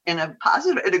up in a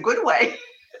good way.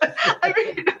 I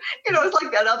mean, it's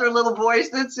like that other little voice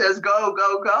that says, go,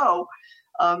 go, go.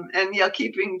 And yeah,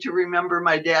 keeping to remember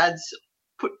my dad's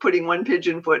putting one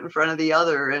pigeon foot in front of the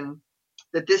other, and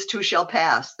that this too shall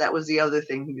pass. That was the other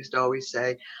thing he used to always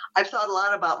say. I've thought a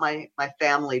lot about my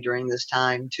family during this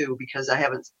time too, because I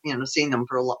haven't, seen them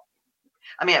for a long.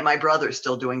 I mean, my brother's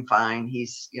still doing fine.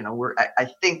 He's, I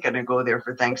think going to go there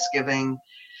for Thanksgiving.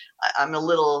 I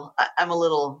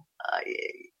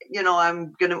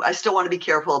still want to be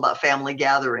careful about family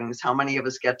gatherings, how many of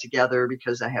us get together,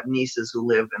 because I have nieces who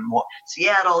live in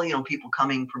Seattle, people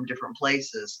coming from different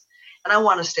places, and I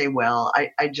want to stay well. I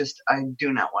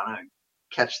do not want to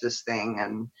catch this thing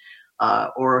and,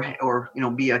 or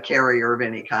be a carrier of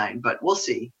any kind, but we'll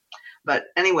see. But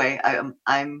anyway,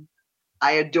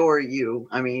 I adore you.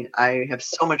 I mean, I have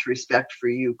so much respect for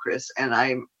you, Chris, and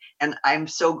I'm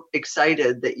so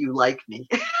excited that you like me.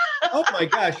 Oh my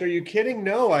gosh, are you kidding?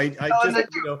 No, I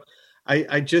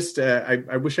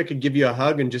wish I could give you a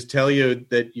hug and just tell you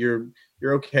that you're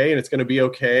okay and it's going to be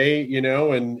okay,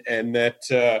 and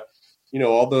that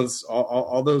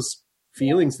all those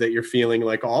feelings that you're feeling,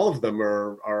 like all of them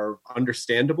are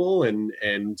understandable and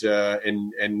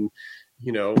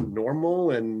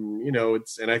normal, and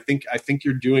and I think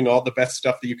you're doing all the best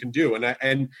stuff that you can do.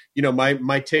 And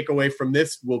my takeaway from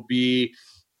this will be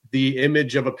the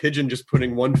image of a pigeon just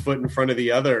putting one foot in front of the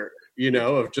other,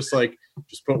 of just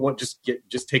put one, just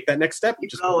take that next step.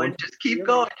 Just keep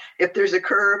going. If there's a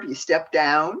curve, you step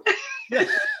down. And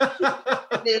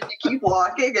then you keep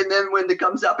walking, and then when it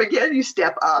comes up again, you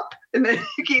step up, and then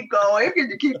you keep going, and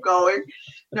you keep going.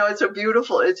 No, it's a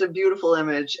beautiful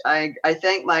image. I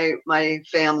thank my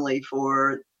family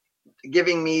for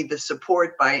giving me the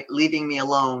support by leaving me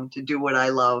alone to do what I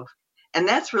love. And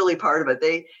that's really part of it.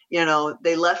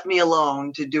 They left me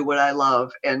alone to do what I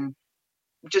love, and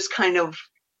just kind of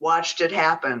watched it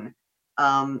happen.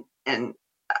 And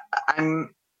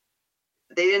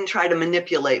they didn't try to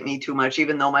manipulate me too much,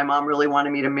 even though my mom really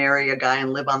wanted me to marry a guy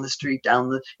and live on the street down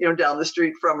the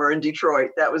street from her in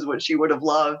Detroit. That was what she would have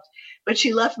loved. But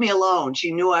she left me alone.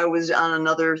 She knew I was on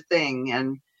another thing.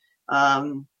 And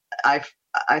I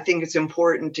think it's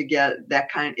important to get that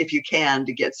if you can,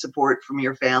 to get support from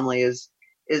your family is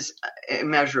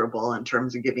immeasurable in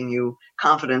terms of giving you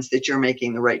confidence that you're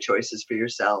making the right choices for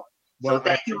yourself. Well, so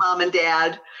thank you, Mom and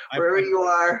Dad, wherever you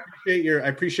are. I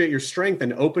appreciate your strength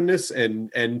and openness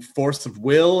and force of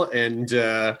will, and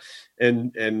I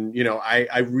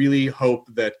really hope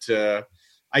that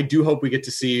I do hope we get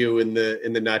to see you in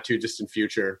the not too distant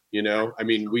future. I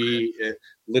mean,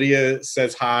 Lydia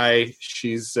says hi.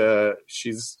 She's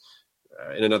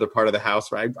in another part of the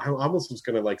house. Where I almost was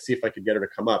going to like see if I could get her to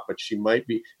come up, but she might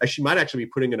actually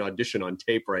be putting an audition on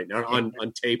tape right now. On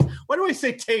tape. Why do I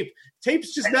say tape?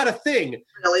 Tape's just not a thing.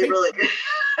 Really.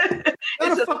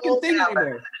 Not a fucking thing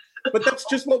anymore. But that's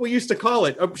just what we used to call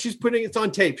it. She's putting it's on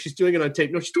tape. She's doing it on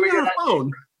tape. No, she's doing it on her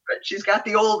phone. She's got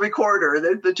the old recorder.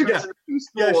 The two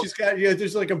yeah, she's got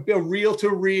there's like a reel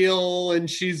to reel, and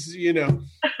she's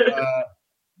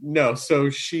no. So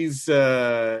she's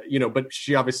but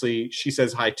she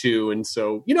says hi too, and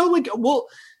so like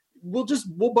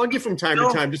we'll bug you from time to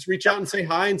time. Just reach out and say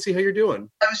hi and see how you're doing.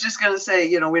 I was just going to say,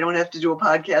 we don't have to do a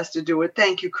podcast to do it.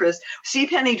 Thank you, Chris. See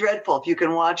Penny Dreadful. If you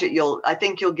can watch it, I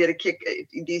think you'll get a kick.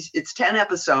 It's 10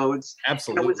 episodes.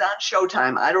 Absolutely. It was on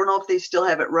Showtime. I don't know if they still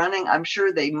have it running. I'm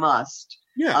sure they must.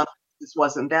 Yeah. This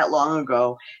wasn't that long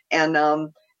ago. And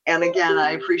again,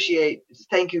 I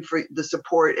thank you for the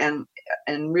support and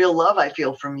real love I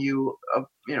feel from you,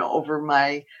 over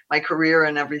my career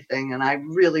and everything. And I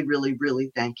really, really,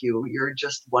 really thank you. You're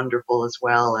just wonderful as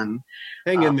well. And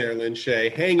hang in there, Lynn Shay.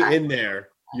 Hang in there.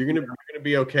 You're gonna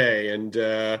be okay. And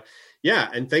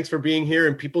and thanks for being here.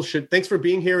 And thanks for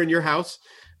being here in your house.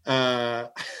 And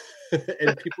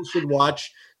people should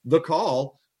watch The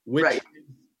Call, which is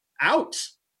out.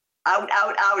 Out.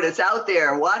 It's out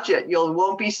there. Watch it. You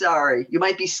won't be sorry. You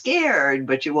might be scared,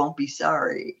 but you won't be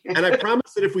sorry. And I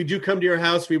promise that if we do come to your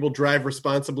house, we will drive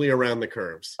responsibly around the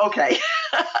curves. Okay.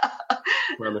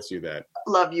 Promise you that.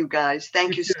 Love you guys.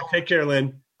 Thank you so much. Take care,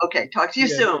 Lynn. Okay. Talk to you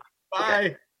soon. Bye.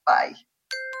 Okay. Bye.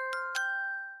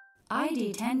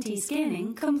 ID10T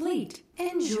scanning complete.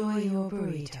 Enjoy your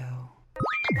burrito.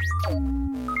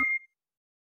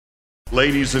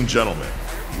 Ladies and gentlemen,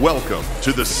 welcome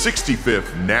to the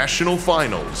 65th National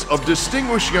Finals of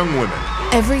Distinguished Young Women.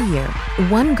 Every year,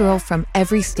 one girl from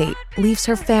every state leaves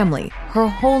her family, her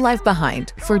whole life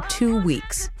behind for 2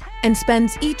 weeks and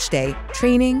spends each day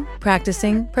training,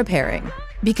 practicing, preparing.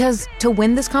 Because to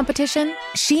win this competition,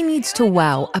 she needs to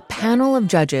wow a panel of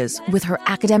judges with her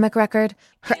academic record,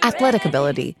 her athletic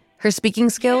ability, her speaking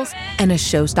skills, and a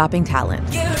show-stopping talent.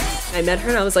 I met her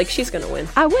and I was like, she's gonna win.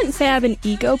 I wouldn't say I have an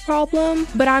ego problem,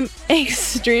 but I'm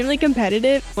extremely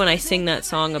competitive. When I sing that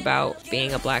song about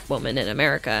being a black woman in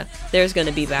America, there's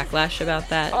gonna be backlash about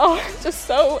that. Oh, I'm just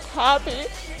so happy.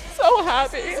 So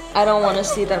happy. I don't want to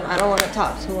see them. I don't want to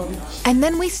talk to them. And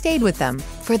then we stayed with them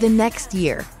for the next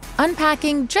year,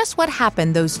 unpacking just what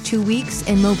happened those 2 weeks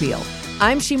in Mobile.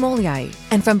 I'm Shimoliai,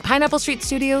 and from Pineapple Street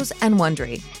Studios and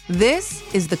Wondery, this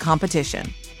is The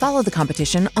Competition. Follow The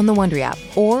Competition on the Wondery app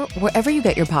or wherever you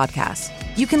get your podcasts.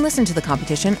 You can listen to The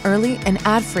Competition early and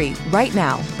ad-free right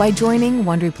now by joining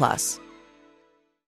Wondery Plus.